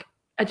 And like,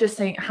 I just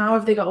think, how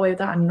have they got away with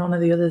that and none of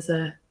the others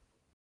are?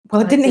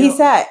 Well, didn't he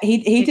say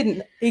he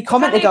didn't? He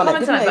commented on it,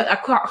 didn't he? But I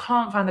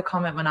can't find the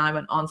comment when I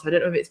went on, so I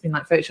don't know if it's been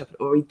like photoshopped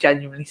or he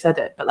genuinely said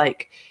it. But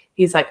like,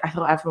 he's like, I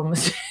thought everyone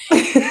was,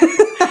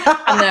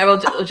 and they're all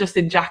just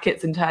in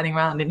jackets and turning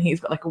around, and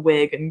he's got like a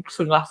wig and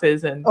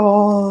sunglasses and.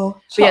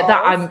 Oh,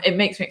 but it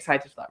makes me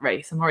excited for that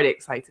race. I'm already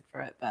excited for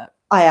it, but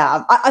I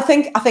am. I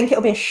think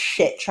it'll be a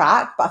shit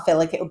track, but I feel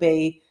like there'll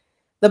be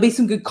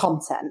some good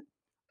content.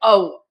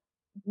 Oh,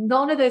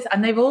 none of this,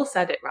 and they've all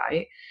said it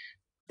right.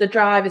 The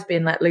drive is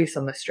being let loose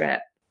on the strip,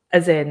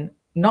 as in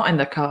not in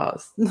the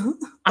cars,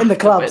 in the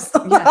clubs.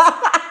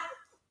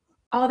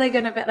 Are they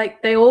going to be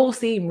like? They all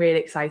seem really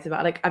excited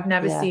about. Like I've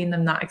never seen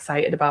them that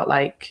excited about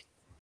like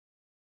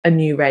a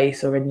new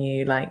race or a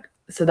new like.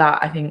 So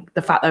that I think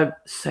the fact that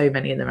so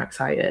many of them are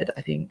excited,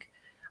 I think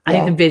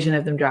the vision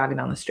of them driving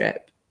down the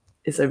strip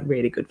is a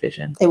really good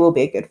vision. It will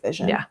be a good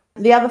vision. Yeah.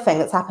 The other thing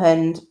that's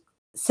happened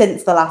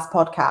since the last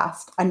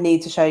podcast, I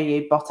need to show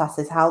you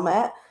Bottas's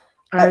helmet.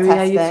 Oh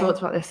yeah, you talked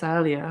about this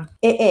earlier.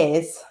 It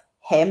is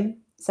him.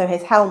 So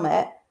his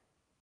helmet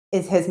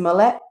is his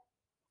mullet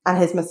and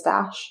his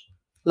moustache.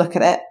 Look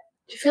at it.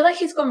 Do you feel like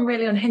he's gone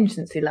really unhinged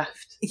since he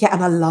left? Yeah,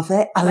 and I love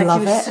it. I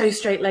love it. He was so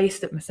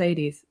straight-laced at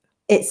Mercedes.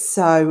 It's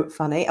so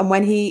funny. And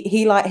when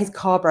he like his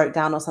car broke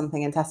down or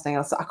something in testing,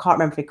 I can't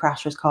remember if he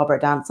crashed or his car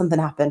broke down. Something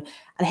happened,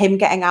 and him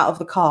getting out of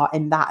the car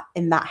in that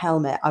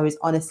helmet, I was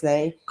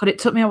honestly. God, it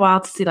took me a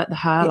while to see like the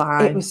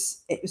hairline. It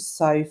was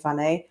so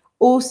funny.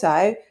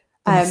 Also,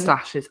 And the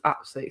slash is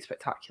absolutely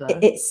spectacular.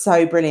 It's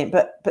so brilliant.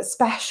 But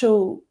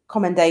special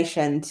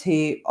commendation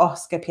to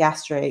Oscar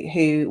Piastri,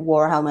 who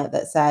wore a helmet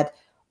that said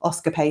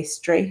Oscar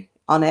Pastry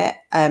on it.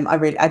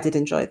 I did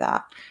enjoy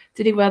that.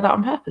 Did he wear that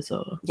on purpose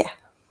or? Yeah.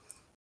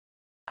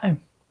 Oh.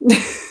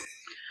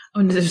 I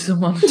wonder if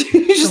someone...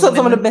 You just thought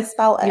someone had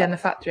misspelled it? Yeah, in the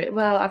factory.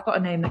 Well, I've got a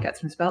name that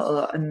gets misspelled a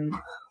lot, and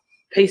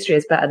pastry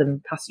is better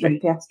than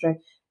pastry. Piastri.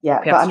 Yeah,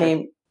 Piastri. But I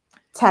mean,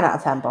 10 out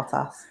of 10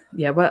 Bottas.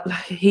 Yeah, well,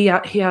 he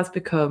has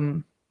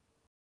become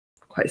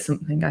quite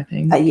something, I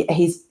think.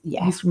 He's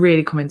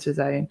really come into his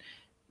own.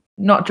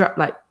 Not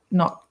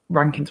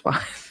rankings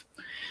wise,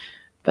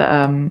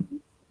 but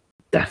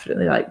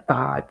definitely like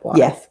vibe wise.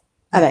 Yes,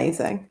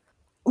 amazing.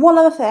 One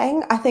other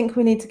thing I think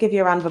we need to give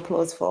you a round of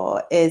applause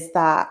for is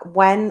that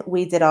when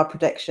we did our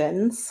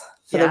predictions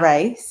for the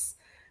race,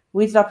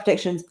 we did our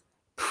predictions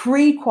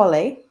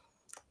pre-quali,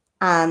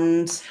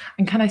 and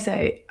can I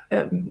say,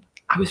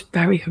 I was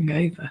very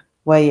hungover.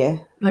 Were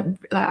you? Like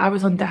I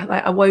was on death.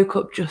 Like I woke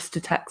up just to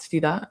text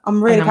you that.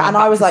 I'm really proud. And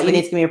I was like, you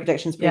need to give me your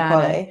predictions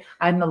pre-quali. Yeah,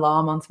 I had an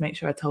alarm on to make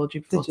sure I told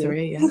you before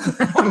 3. Yeah.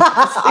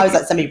 I was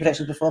like, send me your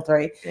predictions before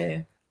 3.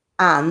 Yeah.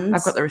 And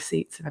I've got the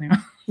receipts if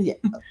anyone. Yeah,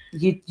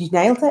 you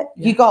nailed it.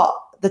 Yeah. You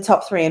got the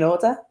top 3 in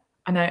order.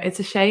 I know, it's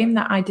a shame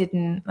that I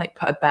didn't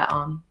put a bet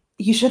on.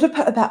 You should have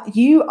put a bet.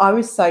 I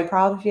was so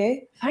proud of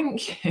you.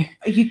 Thank you.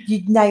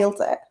 You nailed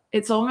it.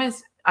 It's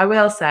almost, I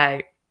will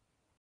say,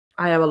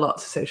 I owe a lot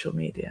to social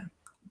media.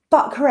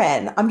 But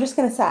Corinne, I'm just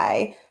going to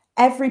say,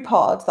 every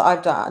pod that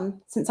I've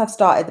done since I've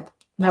started the podcast,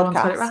 no one's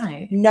got it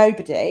right.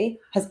 Nobody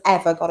has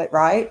ever got it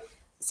right.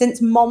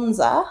 Since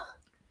Monza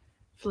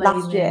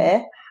last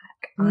year,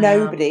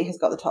 nobody has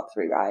got the top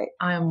 3 right.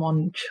 I am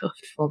one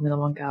chuffed Formula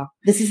 1 girl.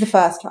 This is the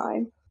first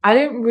time. I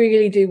don't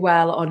really do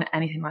well on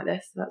anything like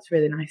this. That's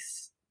really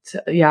nice.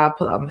 I'll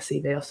put that on my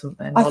CV or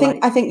something.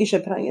 I think you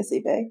should put on your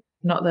CV.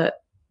 Not that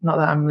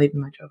I'm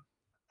leaving my job.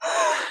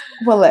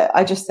 Well, look,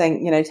 I just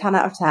think 10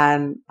 out of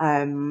 10.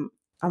 I'm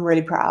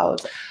really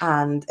proud,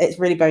 and it's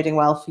really boding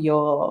well for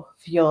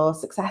your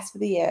success for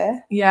the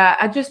year. Yeah,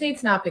 I just need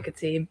to now pick a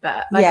team,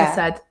 but like I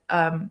said,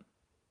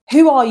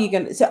 who are you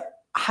going to? So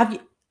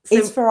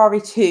is Ferrari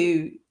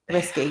too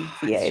risky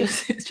for you?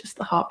 It's just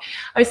the heart.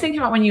 I was thinking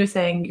about when you were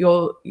saying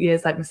your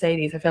year's like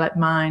Mercedes. I feel like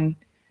mine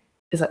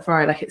is like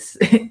Ferrari. Like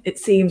it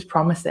seems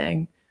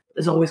promising.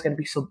 There's always going to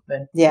be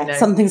something. Yeah,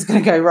 something's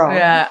going to go wrong.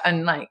 Yeah,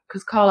 and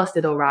because Carlos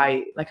did all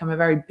right. Like I'm a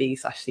very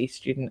B/C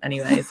student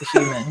anyway as a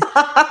human,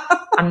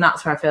 and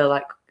that's where I feel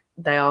like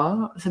they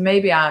are. So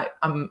maybe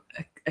I'm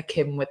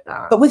akin with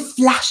that. But with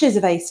flashes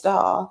of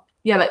A-star.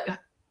 Yeah, like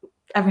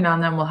every now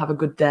and then we'll have a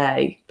good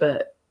day,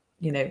 but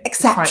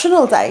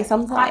exceptional day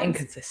sometimes. Quite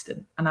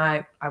inconsistent, and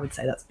I would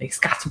say that's me,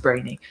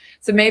 scatterbrainy.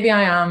 So maybe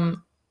I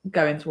am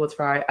going towards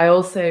Ferrari. I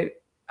also,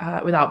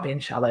 without being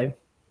shallow,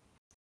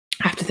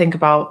 have to think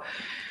about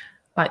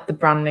like the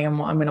branding and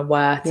what I'm going to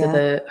wear to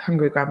the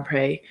Hungary Grand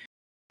Prix.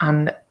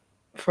 And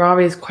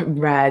Ferrari is quite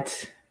red,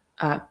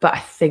 but I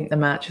think the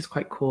merch is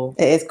quite cool.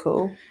 It is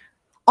cool.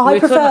 I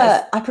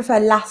prefer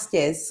last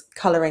year's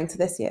colouring to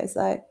this year's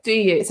though. Do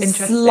you? It's a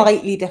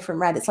slightly different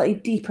red. It's slightly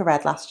deeper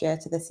red last year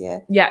to this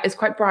year. Yeah, it's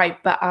quite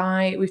bright, but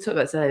we've talked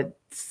about it's a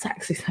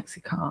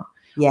sexy car.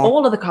 Yeah.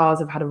 All of the cars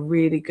have had a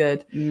really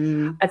good,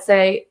 I'd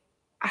say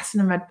Aston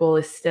and Red Bull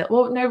is still,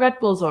 well, no, Red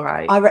Bull's all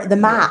right. The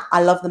matte,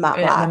 I love the matte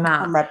black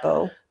on Red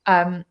Bull.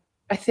 I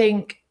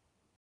think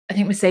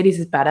Mercedes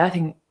is better. I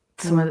think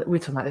we're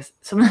talking about this.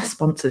 Some of the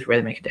sponsors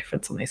really make a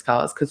difference on these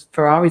cars because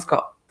Ferrari's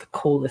got the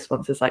coolest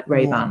sponsors like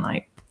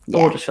Ray-Ban,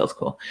 all just feels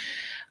cool.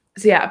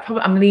 So yeah,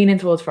 I'm leaning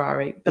towards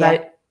Ferrari,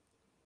 but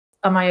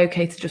am I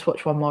okay to just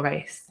watch one more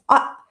race?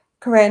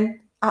 Corinne,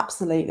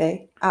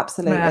 absolutely.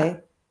 Yeah.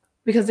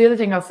 Because the other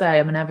thing I'll say,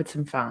 I'm an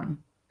Everton fan,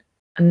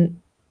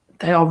 and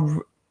they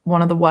are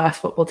one of the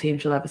worst football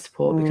teams you'll ever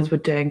support because we're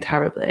doing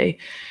terribly.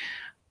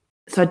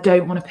 So I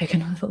don't want to pick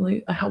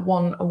another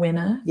a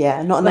winner.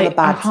 Yeah, not another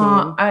bad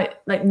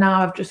team.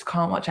 Now I just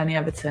can't watch any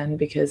Everton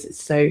because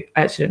it's so.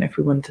 I actually don't know if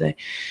we won today.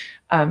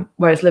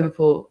 Whereas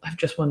Liverpool have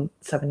just won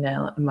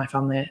 7-0 in my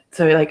family.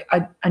 So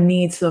I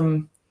need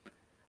some.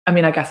 I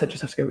mean, I guess I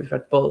just have to go with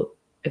Red Bull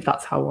if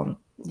that's how I want.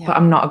 Yeah. But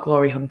I'm not a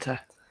glory hunter.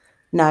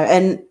 No,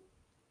 and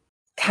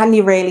can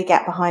you really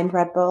get behind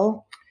Red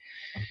Bull?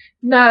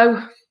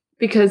 No,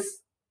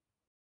 because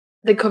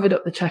they covered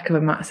up the check of a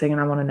Maxing,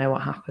 and I want to know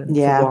what happened.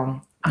 Yeah. For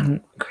one.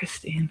 And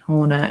Christian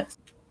Horner.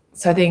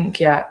 So I think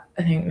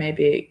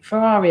maybe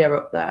Ferrari are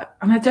up there.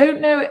 And I don't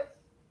know.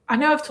 I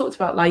know I've talked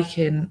about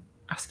liking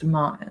Aston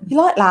Martin. You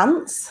like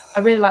Lance?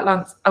 I really like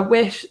Lance. I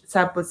wish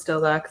Seb was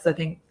still there because I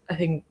think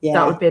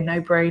that would be a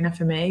no-brainer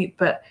for me.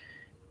 But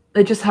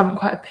they just haven't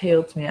quite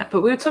appealed to me yet.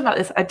 But we were talking about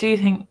this. I do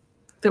think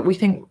that we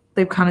think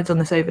they've kind of done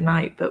this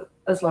overnight. But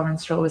as Lauren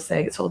Stroll was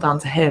saying, it's all down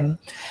to him.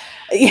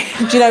 Yeah.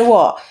 Do you know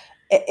what?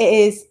 It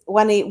is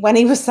when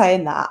he was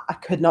saying that, I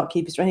could not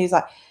keep his straight. He was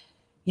like,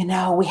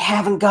 we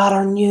haven't got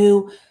our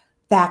new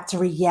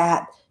factory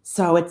yet,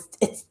 so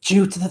it's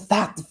due to the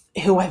fact of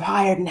who I've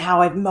hired and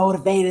how I've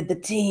motivated the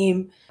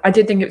team. I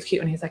did think it was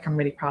cute when he's like, I'm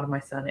really proud of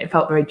my son. It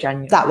felt very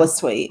genuine. That was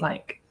sweet.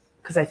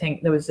 because I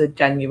think there was a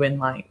genuine,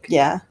 like,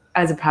 Yeah.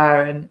 as a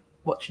parent,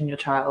 watching your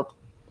child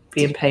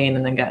be in pain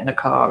and then get in a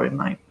car and,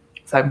 like,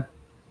 so a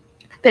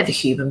bit of a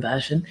human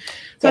version.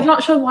 So I'm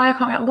not sure why I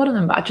can't get on board with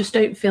them, but I just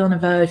don't feel an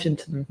aversion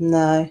to them.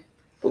 No.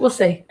 But we'll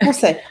see. We'll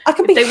see. I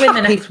can be if they win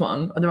the happy. next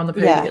one and they're on the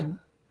podium,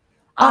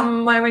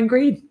 I'm wearing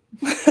green.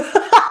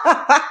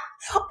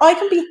 I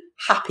can be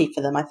happy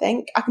for them, I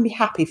think. I can be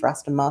happy for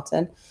Aston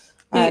Martin.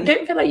 You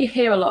don't feel like you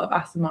hear a lot of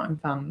Aston Martin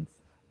fans?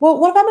 Well,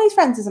 one of Emily's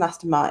friends is an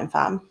Aston Martin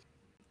fan.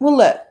 Well,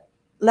 look,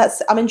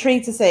 I'm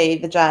intrigued to see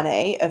the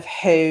journey of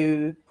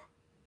who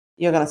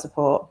you're going to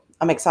support.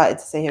 I'm excited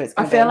to see who it's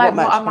going to be. I feel like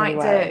what I might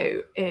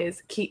do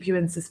is keep you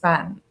in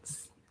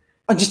suspense.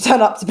 And just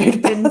turn up to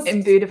Budapest.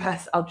 In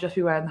Budapest, I'll just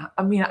be wearing that.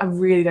 I mean, I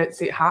really don't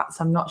suit hats.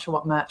 So I'm not sure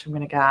what merch I'm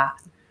going to get.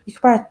 You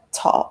could wear a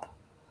top.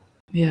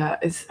 Yeah,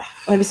 it's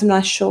maybe some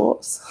nice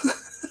shorts.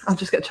 I'll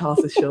just get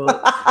Charles's shorts.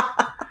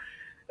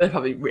 They're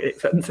probably really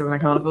expensive and I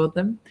can't afford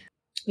them.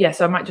 Yeah,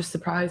 so I might just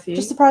surprise you.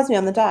 Just surprise me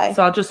on the day.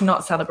 So I'll just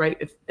not celebrate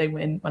if they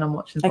win when I'm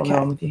watching Formula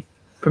One with you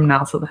from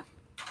now till then.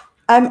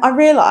 I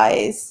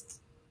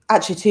realised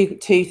actually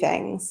two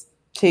things.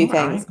 Two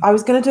things. I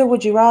was going to do a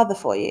would you rather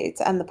for you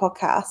to end the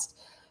podcast,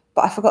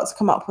 but I forgot to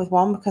come up with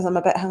one because I'm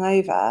a bit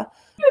hungover.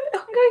 You're a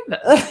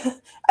bit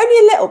hungover? Only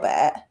a little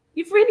bit.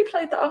 You've really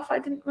played that off. I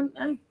didn't know.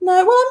 No, well,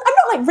 I'm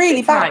not like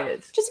really bad.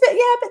 Tired. Just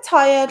a bit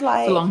tired.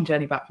 Like it's a long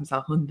journey back from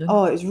South London.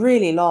 Oh, it was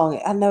really long,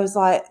 and there was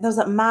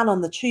that man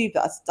on the tube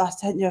that I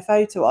sent you a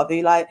photo of.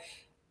 Who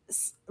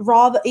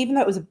rather, even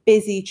though it was a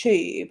busy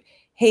tube,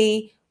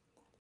 he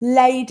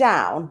lay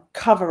down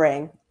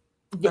covering.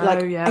 He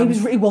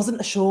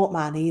wasn't a short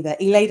man either.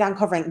 He lay down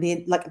covering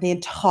the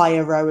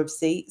entire row of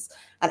seats,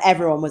 and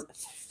everyone was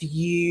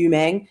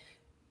fuming.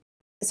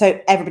 So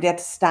everybody had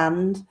to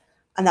stand.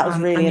 And that was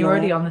really annoying. And you're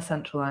already on the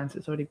central line, so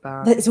it's already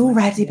bad. It's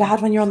already bad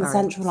when you're on the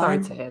central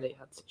line. Sorry to hear that you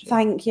had to do.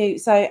 Thank you.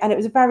 So, and it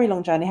was a very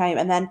long journey home.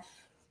 And then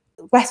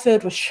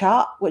Westfield was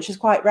shut, which is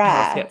quite rare.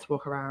 Yes, you had to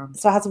walk around.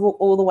 So I had to walk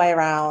all the way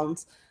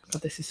around.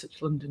 God, this is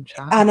such London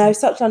chat. I know,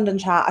 such London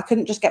chat. I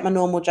couldn't just get my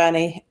normal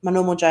journey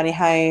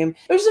home.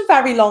 It was just a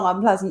very long,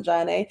 unpleasant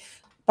journey.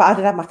 But I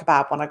did have my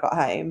kebab when I got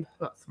home.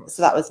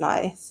 So that was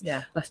nice.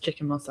 Yeah, less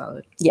chicken, more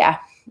salad. Yeah,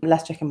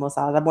 less chicken, more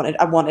salad.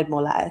 I wanted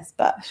more lettuce,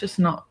 but it's just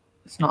not.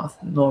 It's not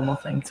a normal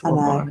thing to want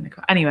more in a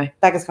car. Anyway,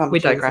 beggars can't be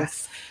choosers.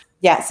 Digress.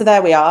 Yeah, so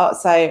there we are.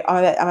 So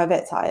I'm a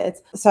bit tired.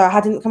 So I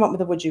hadn't come up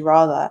with a would you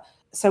rather.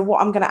 So what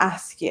I'm going to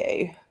ask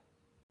you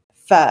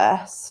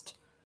first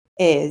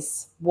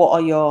is, what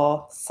are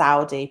your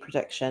Saudi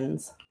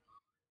predictions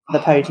for the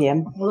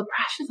podium? Well, the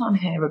pressure's on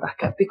here,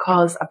 Rebecca,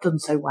 because I've done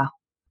so well.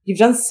 You've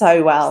done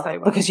so well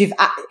because you've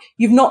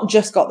not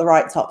just got the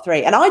right top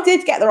three, and I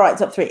did get the right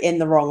top three in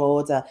the wrong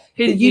order.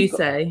 Who did you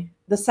say?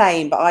 The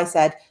same, but I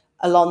said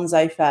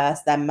Alonso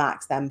first, then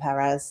Max, then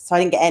Perez. So I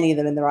didn't get any of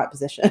them in the right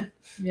position.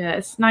 Yeah,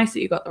 it's nice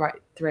that you got the right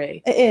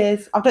three. It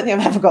is. I don't think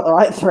I've ever got the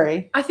right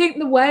three. I think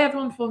the way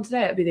everyone performed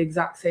today, it'd be the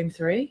exact same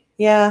three.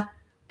 Yeah.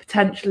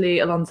 Potentially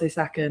Alonso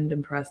second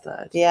and Perez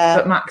third. Yeah.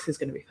 But Max is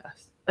going to be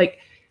first. Like,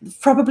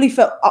 probably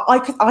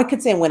I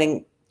could see him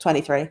winning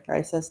 23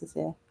 races this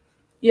year.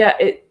 Yeah,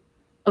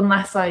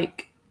 unless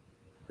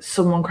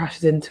someone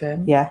crashes into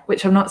him. Yeah.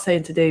 Which I'm not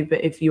saying to do,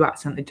 but if you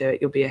accidentally do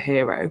it, you'll be a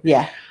hero.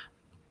 Yeah.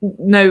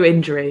 No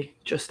injury,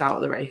 just out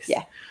of the race.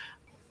 Yeah.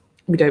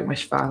 We don't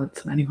wish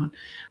violence on anyone.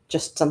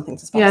 Just something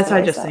to spice. Yeah, so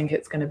I just think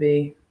it's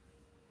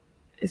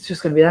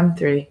just going to be them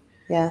three.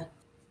 Yeah.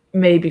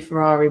 Maybe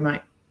Ferrari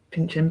might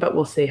pinch in, but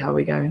we'll see how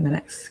we go in the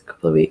next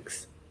couple of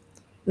weeks.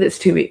 It's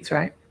 2 weeks,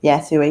 right?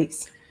 Yeah, 2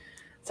 weeks.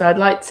 So I'd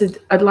like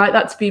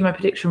that to be my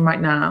prediction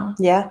right now.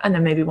 Yeah. And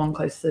then maybe one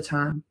closer to the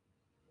time.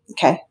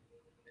 Okay.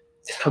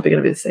 It's probably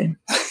going to be the same.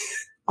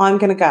 I'm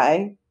going to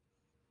go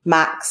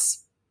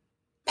Max,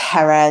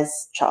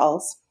 Perez,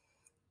 Charles.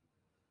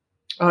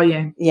 Oh,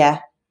 yeah. Yeah.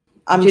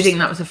 Do you think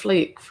that was a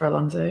fluke for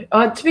Alonso?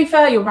 Oh, to be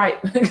fair, you're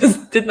right. Because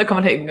didn't the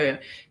commentating go,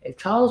 if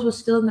Charles was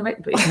still in the race,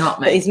 but he's not,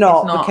 mate. But he's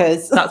not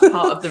because that's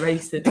part of the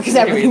racing. Because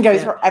everything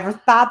goes wrong.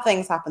 Bad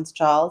things happen to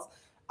Charles.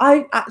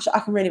 I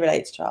can really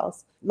relate to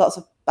Charles. Lots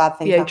of bad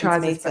things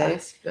happen to me too.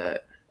 Best,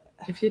 but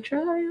if you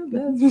try your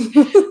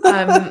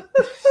best.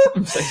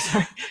 I'm so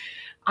sorry.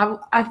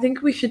 I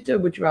think we should do a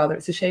would you rather.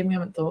 It's a shame we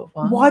haven't thought of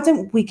one. Why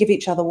don't we give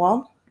each other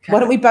one? Okay. Why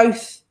don't we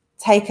both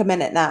take a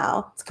minute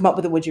now to come up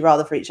with a would you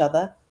rather for each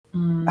other?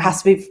 It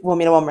has to be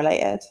Formula One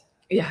related.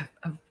 Yeah,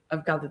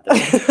 I've gathered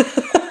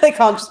that. They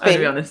can't just be. I'll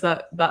be honest,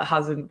 that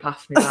hasn't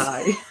passed me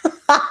by.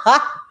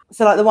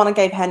 So like the one I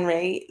gave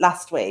Henry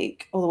last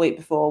week or the week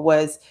before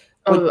was...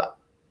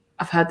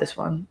 I've heard this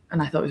one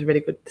and I thought it was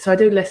really good. So I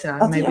do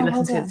listen. I maybe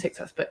listen to the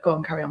TikToks, but go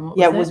on, carry on.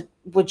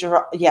 Would you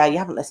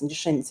haven't listened,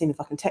 just seen the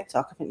fucking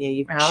TikTok, haven't you?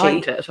 You I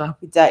liked it as well.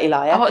 You dirty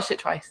liar. I watched it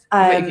twice.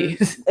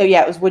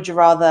 It was would you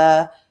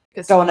rather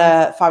go on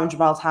a 500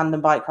 mile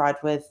tandem bike ride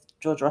with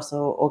George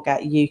Russell or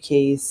get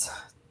Yuki's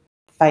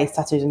face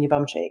tattooed on your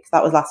bum cheeks?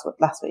 That was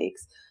last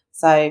week's.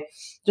 So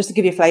just to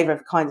give you a flavour of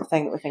the kind of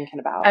thing that we're thinking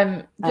about.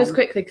 Just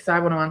quickly, because I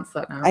want to answer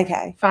that now.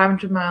 Okay.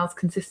 500 miles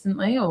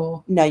consistently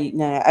or? No,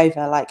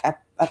 over like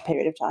a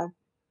period of time.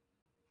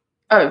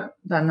 Oh,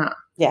 then that.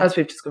 Yeah. As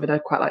we've discovered, I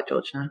quite like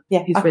George now.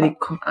 Yeah, He's really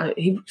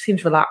he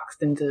seems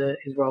relaxed into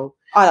his role.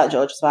 I like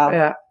George as well.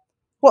 Yeah.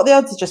 What are the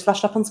odds? Has just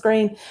flashed up on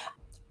screen.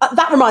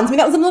 That reminds me,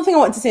 that was another thing I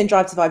wanted to see in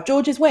Drive to Survive.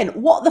 George's win.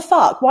 What the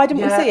fuck? Why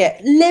didn't we see it?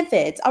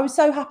 Livid. I was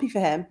so happy for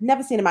him.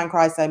 Never seen a man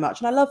cry so much,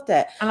 and I loved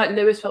it. And like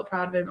Lewis felt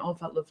proud of him. All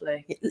felt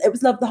lovely. It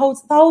was love. The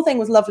whole thing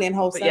was lovely and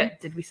wholesome. But yeah,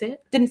 did we see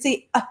it? Didn't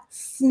see a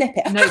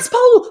snippet. No. Haspole.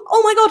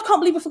 Oh my god! Can't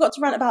believe I forgot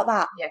to rant about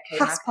that. Yeah,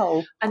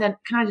 Haspole. And then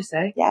can I just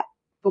say? Yeah.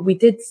 But we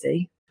did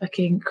see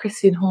fucking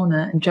Christian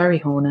Horner and Jerry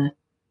Horner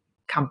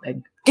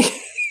camping.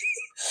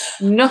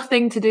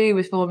 Nothing to do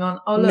with Formula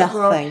 1. Oh look,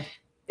 nothing.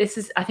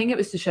 I think it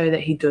was to show that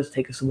he does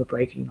take a summer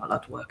break and you're not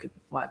allowed to work and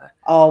whatever.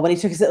 Oh, when he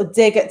took his little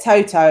dig at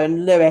Toto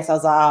and Lewis, I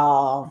was like,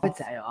 oh. A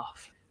day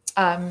off.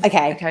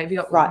 Okay. Okay, have you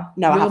got right? one?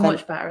 No, I haven't. You're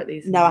much better at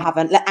these. No, I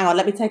haven't. Hang on,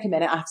 let me take a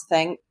minute. I have to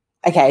think.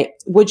 Okay,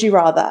 would you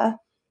rather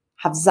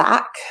have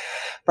Zak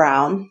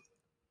Brown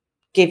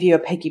give you a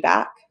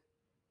piggyback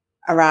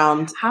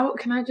around? How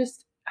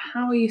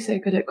are you so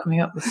good at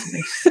coming up with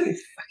something so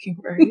fucking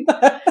rude?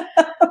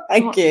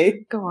 Thank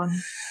you. Go on.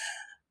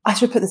 I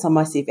should put this on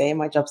my CV in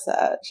my job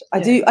search. I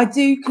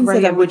do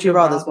consider would you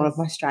rather as one of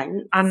my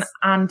strengths.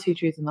 And Two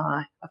Truths and a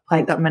Lie. I've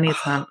played that many a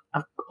time.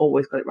 I've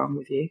always got it wrong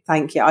with you.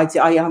 Thank you.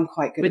 I am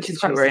quite good. Which is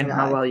quite worrying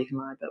how well you can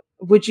lie. But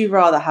would you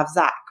rather have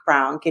Zak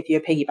Brown give you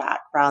a piggyback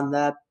around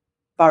the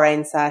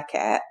Bahrain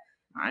circuit,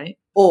 right,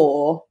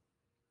 or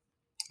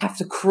have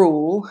to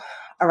crawl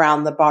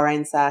around the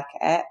Bahrain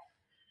circuit,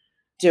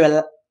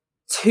 do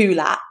 2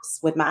 laps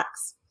with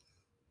Max?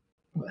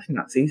 Well, I think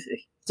that's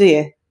easy. Do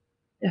you?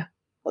 Yeah.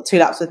 What, 2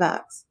 laps with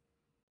Max?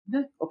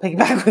 No. Or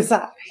piggyback with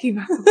Zak?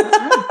 Piggyback with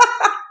Zak.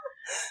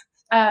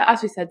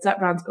 As we said, Zak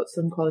Brown's got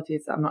some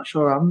qualities that I'm not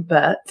sure on,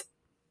 but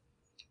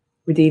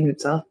redeemed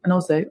himself. And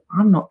also,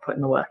 I'm not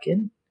putting the work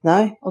in.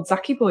 No. Old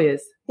Zacky boy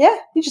is. Yeah,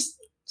 he just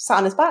sat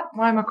on his back.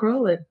 Why am I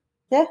crawling?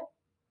 Yeah.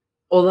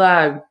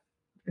 Although, it'd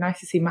be nice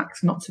to see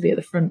Max not to be at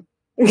the front,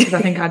 because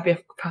I think I'd be a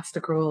faster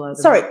crawler.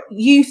 Sorry,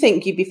 you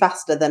think you'd be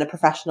faster than a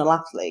professional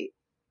athlete?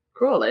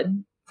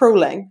 Crawling?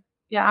 Crawling?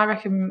 Yeah, I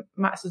reckon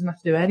Max doesn't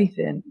have to do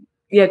anything.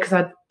 Yeah,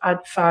 because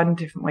I'd find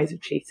different ways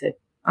of cheating.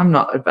 I'm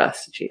not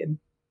adverse to cheating.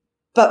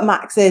 But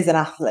Max is an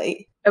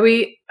athlete. Are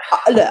we?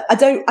 Look, I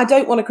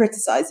don't want to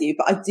criticise you,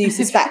 but I do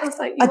suspect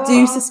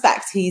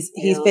suspect he's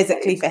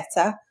physically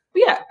fitter.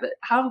 Yeah, but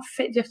how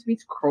fit do you have to be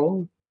to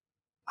crawl?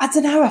 I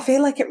don't know. I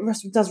feel like it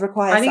does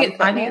require. I think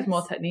it's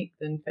more technique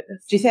than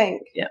fitness. Do you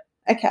think? Yeah.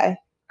 Okay.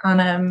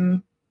 And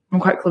I'm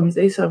quite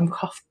clumsy, so I'm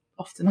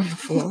often on the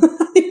floor.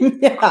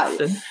 Yeah.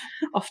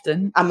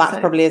 Often. And Max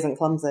probably isn't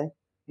clumsy.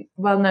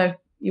 Well, no,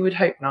 you would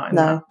hope not. In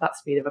that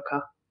speed of a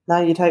car.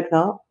 No, you'd hope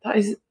not. That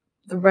is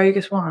the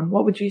roguest one.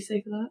 What would you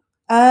say for that?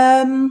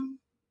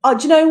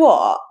 Do you know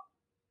what?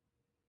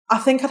 I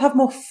think I'd have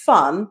more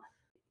fun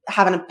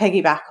having a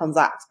piggyback on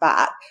Zak's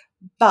back,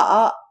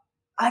 but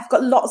I've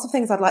got lots of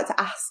things I'd like to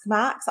ask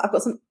Max. I've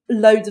got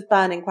loads of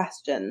burning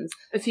questions.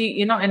 But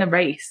you're not in a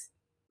race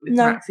with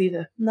Max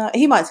either. No,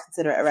 he might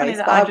consider it a race,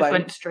 but I just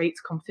went straight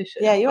to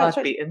competition. Yeah, you went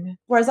straight. Beat him, yeah.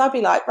 Whereas I'd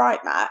be like, right,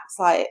 Max,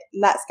 like,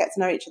 let's get to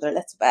know each other a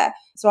little bit.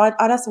 So I'd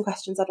have some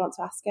questions I'd want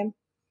to ask him.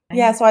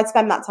 Yeah, so I'd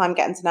spend that time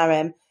getting to know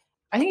him.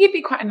 I think he'd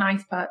be quite a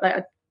nice person.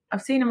 Like,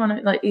 I've seen him on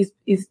it. Like, he's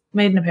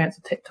made an appearance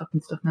on TikTok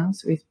and stuff now,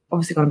 so he's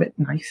obviously got a bit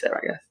nicer,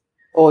 I guess.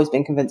 Always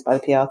been convinced by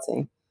the PR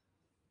team.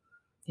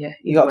 Yeah,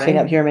 you got to clean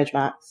up your image,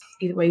 Max.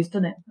 Either way, he's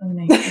done it, hasn't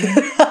he?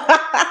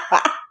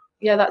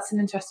 Yeah, that's an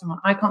interesting one.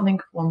 I can't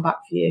think of one back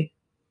for you.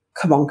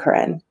 Come on,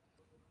 Corinne.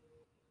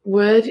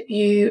 Would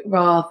you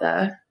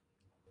rather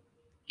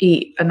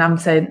eat? And I'm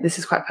saying this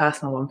is quite a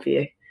personal one for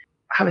you.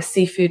 Have a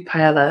seafood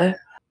paella.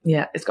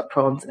 Yeah, it's got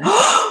prawns in it.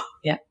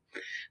 Yeah,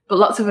 but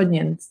lots of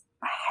onions.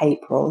 I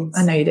hate prawns.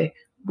 I know you do.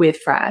 With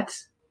Fred.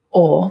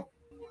 Or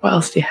what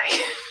else do you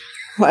hate?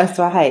 What else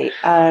do I hate?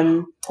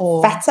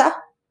 Or feta.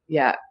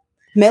 Yeah.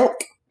 Milk.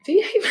 Do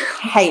you hate milk?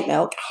 Hate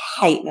milk.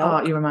 Hate milk.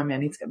 Oh, you remind me. I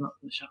need to get milk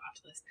from the shop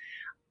after this.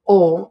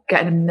 Or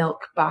getting a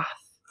milk bath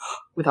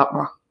with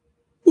Otmar.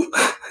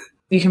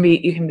 You can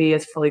be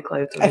as fully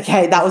clothed.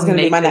 Okay, that was going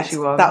to be my next.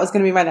 That was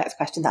going to be my next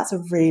question. That's a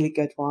really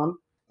good one.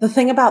 The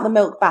thing about the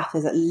milk bath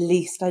is at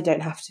least I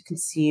don't have to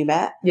consume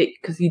it. Yeah,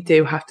 because you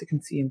do have to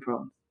consume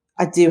prawns.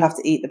 I do have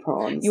to eat the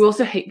prawns. You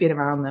also hate being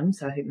around them,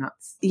 so I think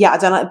that's. Yeah, I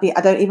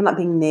don't even like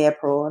being near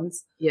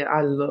prawns. Yeah,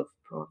 I love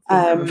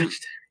prawns.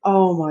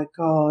 Oh my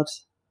god.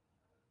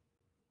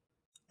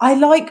 I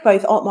like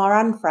both Otmar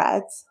and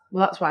Fred.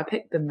 Well, that's why I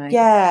picked them, mate.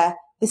 Yeah,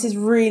 this is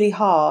really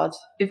hard.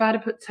 If I'd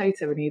have put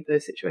Toto in either of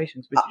those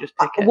situations, would you just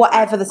pick it?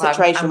 Whatever the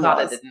situation I'm glad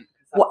was. I didn't.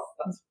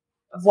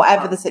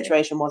 Whatever the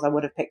situation was, I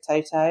would have picked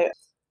Toto.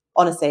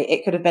 Honestly,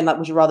 it could have been like,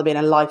 would you rather be in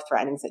a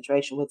life-threatening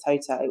situation with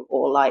Toto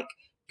or like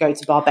go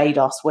to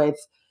Barbados with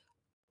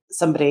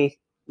somebody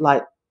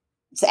like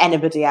to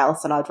anybody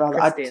else? And I'd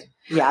rather,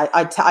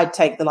 I'd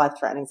take the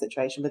life-threatening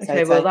situation with Toto.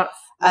 Okay, well that's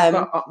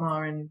got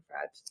Otmar and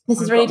Fred.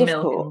 This is really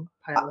difficult.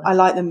 I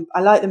like them.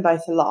 I like them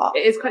both a lot.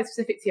 It is quite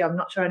specific to you. I'm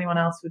not sure anyone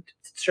else would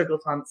struggle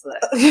to answer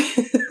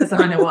it because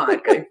I know what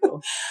I'd go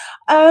for.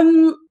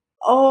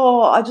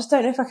 I just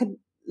don't know if I could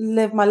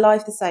live my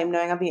life the same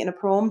knowing I've eaten a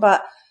prawn,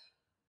 but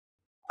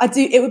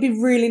it would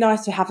be really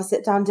nice to have a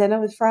sit down dinner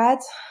with Fred.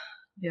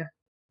 Yeah.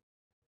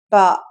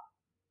 But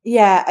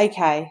yeah,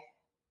 okay.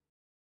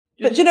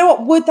 But do you know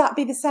what? Would that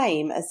be the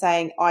same as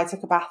saying I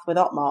took a bath with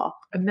Otmar?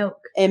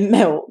 In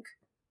milk.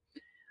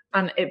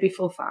 And it'd be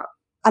full fat.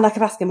 And I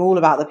could ask him all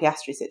about the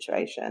Piastri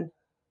situation.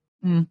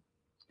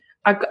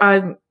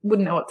 I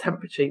wouldn't know what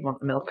temperature you want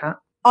the milk at.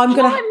 I'm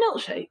going to like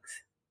milkshakes.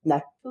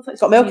 No.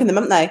 It's got milk in them,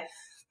 haven't they?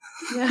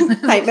 Yeah.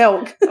 Hate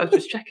milk. I was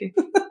just checking.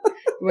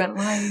 We went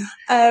live.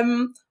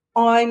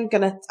 I'm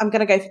gonna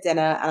go for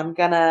dinner and I'm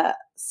gonna,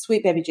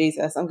 sweet baby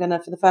Jesus, I'm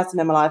gonna, for the first time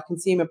in my life,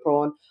 consume a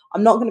prawn.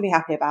 I'm not gonna be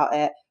happy about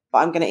it, but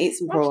I'm gonna eat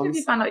some prawns. If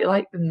you found out you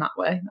like them that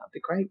way, that'd be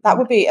great. That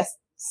would be a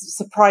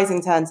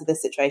surprising turn to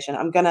this situation.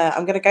 I'm gonna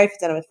go for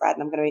dinner with Fred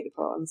and I'm gonna eat the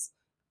prawns.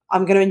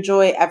 I'm gonna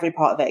enjoy every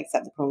part of it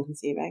except the prawn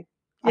consuming.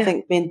 Yeah. I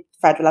think me and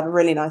Fred will have a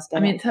really nice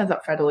dinner. I mean, it turns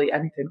out Fred will eat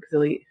anything because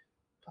he'll eat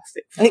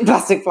plastic. I think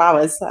plastic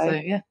flowers. So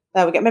yeah.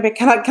 There we go. Maybe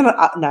can I?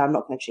 No, I'm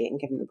not going to cheat and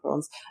give him the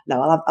prawns.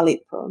 No, I'll eat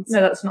the prawns. No,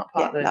 that's not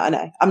part of it. No, I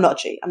know. I'm not a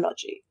cheat.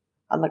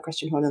 Unlike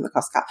Christian Horner and the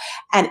Cost Cat.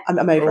 And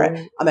I'm over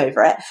it. I'm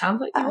over it. Sounds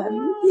like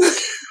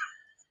you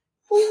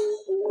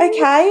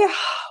Okay.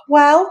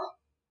 Well,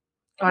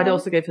 I'd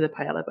also go for the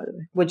paella, by the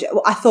way. Would you?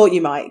 Well, I thought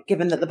you might,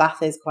 given that the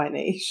bath is quite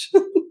niche.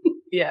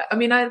 Yeah, I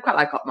mean, I quite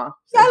like Otmar.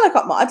 So. Yeah, I like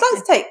Otmar. I'd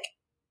like to take.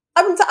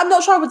 I'm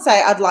not sure I would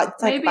say I'd like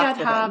to take Maybe a bath I'd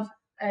with have him.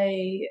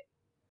 a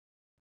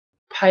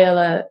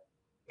paella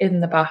in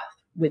the bath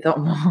with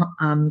Otmar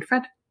and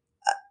Fred.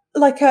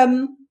 That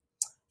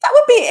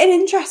would be an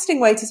interesting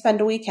way to spend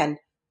a weekend.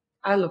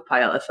 I love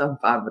paella, so I'm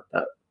fine with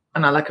that.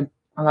 And I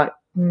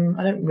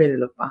don't really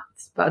love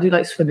baths, but I do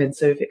like swimming,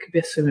 so if it could be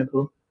a swimming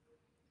pool.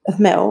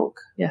 Of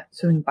milk? Yeah,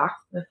 swimming bath.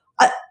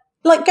 I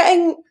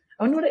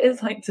wonder what it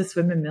is like to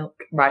swim in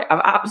milk. Right, I've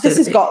absolutely... This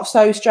has got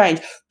so strange.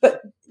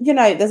 But,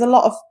 there's a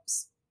lot of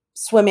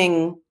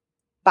swimming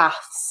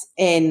baths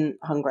in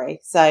Hungary,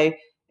 so if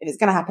it's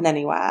going to happen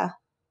anywhere...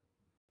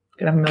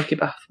 Gonna have a milky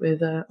bath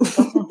with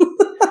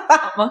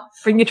Otmar.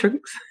 Bring your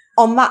trunks.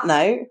 On that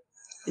note,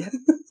 yeah.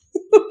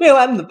 We'll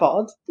end the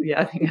pod.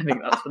 Yeah, I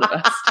think that's for the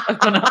best. I've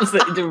gone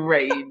absolutely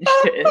deranged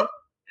here.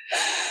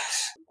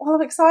 Well,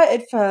 I'm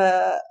excited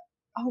for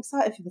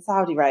the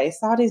Saudi race.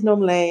 Saudi's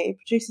normally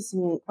produces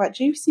some quite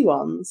juicy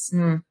ones.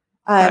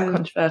 Quite a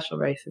controversial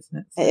race, isn't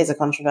it? It is a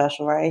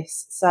controversial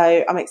race,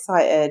 so I'm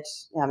excited.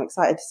 Yeah, I'm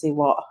excited to see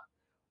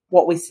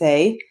what we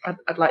see.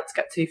 I'd like to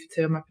get 2 for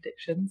 2 on my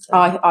predictions. So.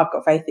 I've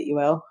got faith that you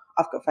will.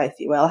 I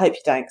hope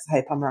you don't, because I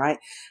hope I'm right.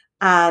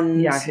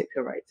 And yeah, I hope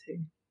you're right too.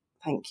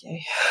 Thank you.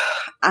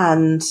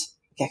 And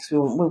yes,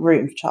 we're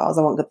rooting for Charles.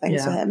 I want good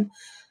things for him.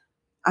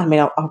 I mean,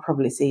 I'll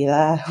probably see you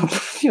there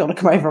if you want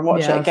to come over and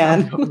watch it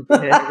again.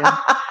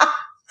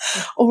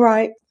 All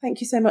right.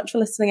 Thank you so much for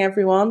listening,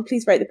 everyone.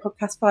 Please rate the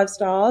podcast 5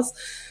 stars.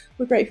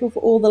 We're grateful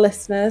for all the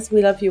listeners.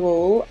 We love you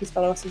all. Please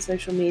follow us on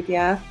social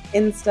media.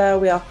 Insta,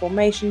 we are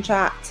Formation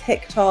Chat.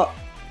 TikTok.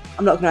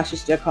 I'm not going to ask you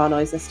to do a car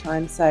noise this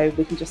time, so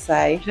we can just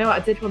say... Do you know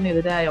what? I did one the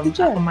other day on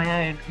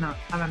my own. No, I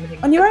remember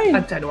thinking... On your own? I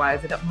don't know why I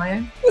did it on my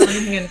own. I'm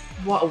thinking,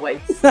 what a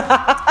waste.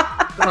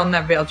 I'll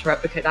never be able to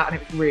replicate that, and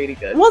it was really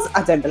good.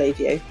 I don't believe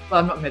you.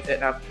 Well, I'm not going to do it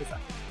now because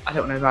I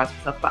don't want to embarrass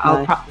myself, but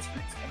I'll practice for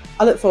next game.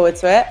 I look forward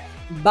to it.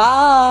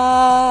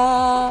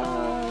 Bye!